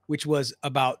 Mo, which was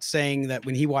about saying that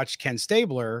when he watched Ken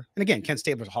Stabler, and again, Ken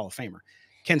Stabler's a Hall of Famer.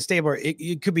 Ken Stabler,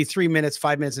 it could be 3 minutes,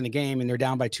 5 minutes in a game, and they're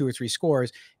down by 2 or 3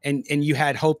 scores, and you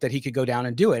had hope that he could go down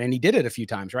and do it, and he did it a few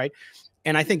times, right?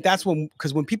 And I think that's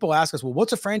because when people ask us, well,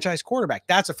 what's a franchise quarterback?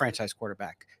 That's a franchise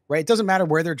quarterback, right? It doesn't matter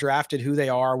where they're drafted, who they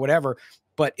are, whatever.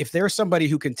 But if there's somebody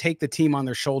who can take the team on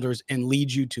their shoulders and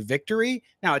lead you to victory,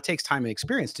 now it takes time and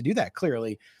experience to do that,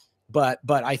 clearly. But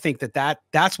I think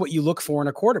that's what you look for in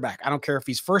a quarterback. I don't care if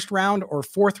he's first round or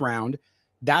fourth round.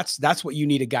 That's what you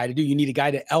need a guy to do. You need a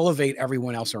guy to elevate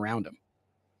everyone else around him.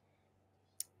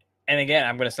 And again,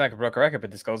 I'm going to sound like a broken record, but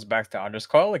this goes back to Andres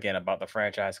call again about the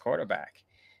franchise quarterback.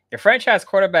 Your franchise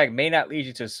quarterback may not lead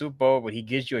you to a Super Bowl, but he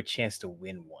gives you a chance to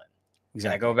win one. Exactly.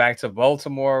 And I go back to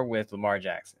Baltimore with Lamar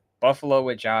Jackson, Buffalo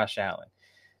with Josh Allen,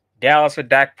 Dallas with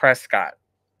Dak Prescott,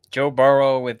 Joe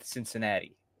Burrow with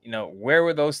Cincinnati. Where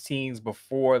were those teams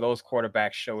before those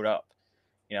quarterbacks showed up?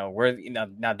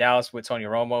 Now Dallas with Tony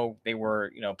Romo, they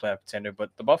were, playoff contender,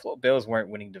 but the Buffalo Bills weren't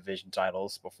winning division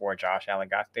titles before Josh Allen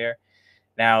got there.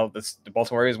 Now, the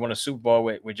Baltimore Ravens won a Super Bowl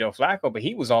with Joe Flacco, but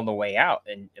he was on the way out.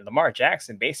 And Lamar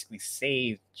Jackson basically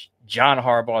saved John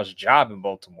Harbaugh's job in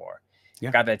Baltimore.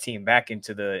 Yeah. Got that team back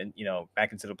into the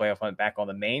playoff hunt, back on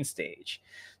the main stage.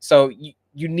 So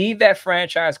you need that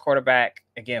franchise quarterback,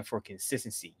 again, for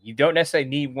consistency. You don't necessarily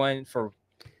need one for,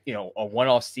 a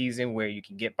one-off season where you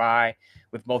can get by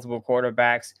with multiple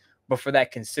quarterbacks, but for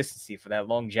that consistency, for that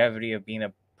longevity of being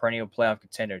a perennial playoff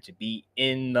contender, to be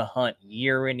in the hunt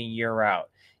year in and year out,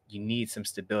 you need some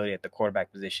stability at the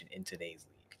quarterback position in today's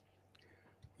league.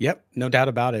 Yep, no doubt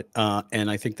about it. And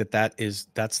I think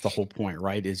that's the whole point,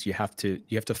 right? Is you have to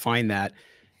find that.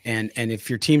 And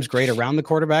if your team's great around the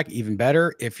quarterback, even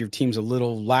better. If your team's a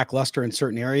little lackluster in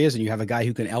certain areas and you have a guy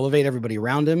who can elevate everybody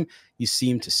around him, you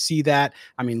seem to see that.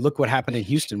 I mean, look what happened in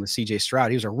Houston with CJ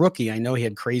Stroud. He was a rookie. I know he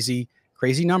had crazy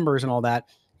numbers and all that.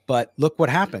 But look what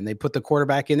happened. They put the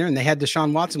quarterback in there, and they had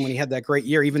Deshaun Watson when he had that great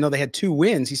year. Even though they had 2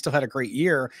 wins, he still had a great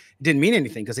year. It didn't mean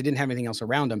anything because they didn't have anything else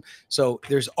around him. So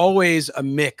there's always a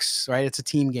mix, right? It's a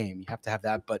team game. You have to have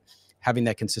that, but having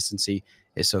that consistency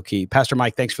is so key. Pastor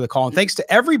Mike, thanks for the call. And thanks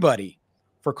to everybody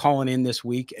for calling in this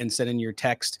week and sending your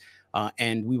text.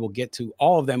 And we will get to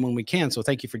all of them when we can. So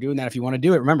thank you for doing that. If you want to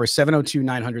do it, remember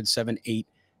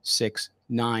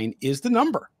 702-900-7869 is the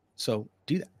number. So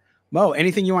do that. Mo,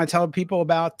 anything you want to tell people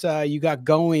about you got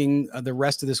going the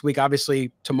rest of this week?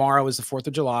 Obviously, tomorrow is the 4th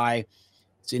of July.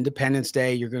 It's Independence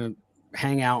Day. You're going to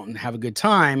hang out and have a good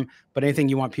time. But anything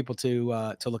you want people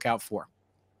to look out for?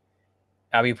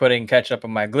 I'll be putting ketchup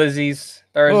on my glizzies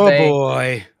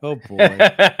Thursday. Oh, boy.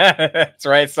 That's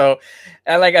right. So,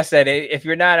 like I said, if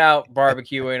you're not out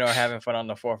barbecuing or having fun on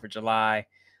the 4th of July,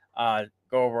 go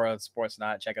over on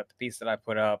Sportsnot, check out the piece that I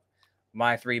put up.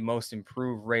 My 3 most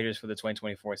improved Raiders for the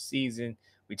 2024 season.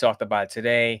 We talked about it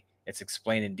today. It's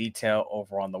explained in detail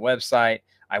over on the website.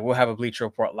 I will have a Bleacher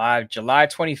Report live July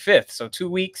 25th. So 2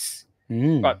 weeks,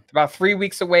 about 3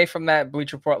 weeks away from that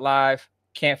Bleacher Report live.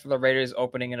 Camp for the Raiders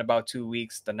opening in about 2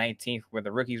 weeks. The 19th, where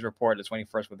the rookies report. The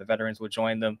 21st, where the veterans will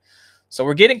join them. So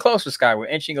we're getting closer, Sky. We're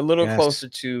inching a little closer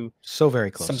to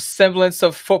very close. Some semblance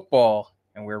of football,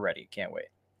 and we're ready. Can't wait.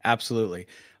 Absolutely.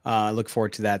 Look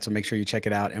forward to that. So make sure you check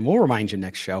it out, and we'll remind you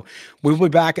next show. We'll be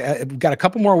back. We've got a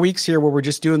couple more weeks here where we're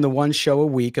just doing the one show a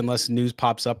week, unless news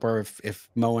pops up, or if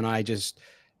Mo and I just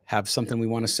have something we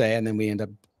want to say, and then we end up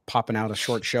popping out a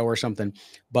short show or something.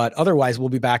 But otherwise, we'll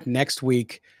be back next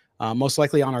week, most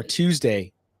likely on our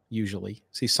Tuesday. Usually,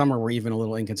 see, summer we're even a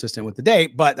little inconsistent with the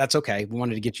date, but that's okay. We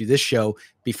wanted to get you this show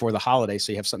before the holiday,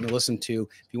 so you have something to listen to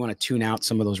if you want to tune out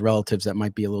some of those relatives that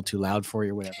might be a little too loud for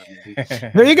you or whatever.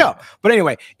 There you go. But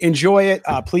anyway, enjoy it.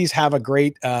 Please have a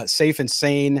great, safe and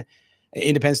sane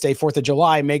Independence Day, 4th of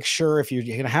July. Make sure if you're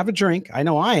going to have a drink, I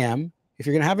know I am. If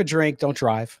you're going to have a drink, don't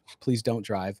drive. Please don't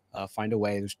drive. Find a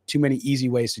way. There's too many easy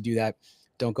ways to do that.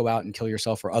 Don't go out and kill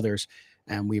yourself or others.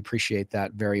 And we appreciate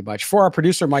that very much. For our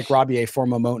producer, Mike Robier, for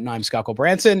Moton, I'm Scott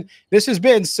Gulbransen. This has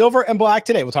been Silver and Black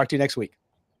Today. We'll talk to you next week.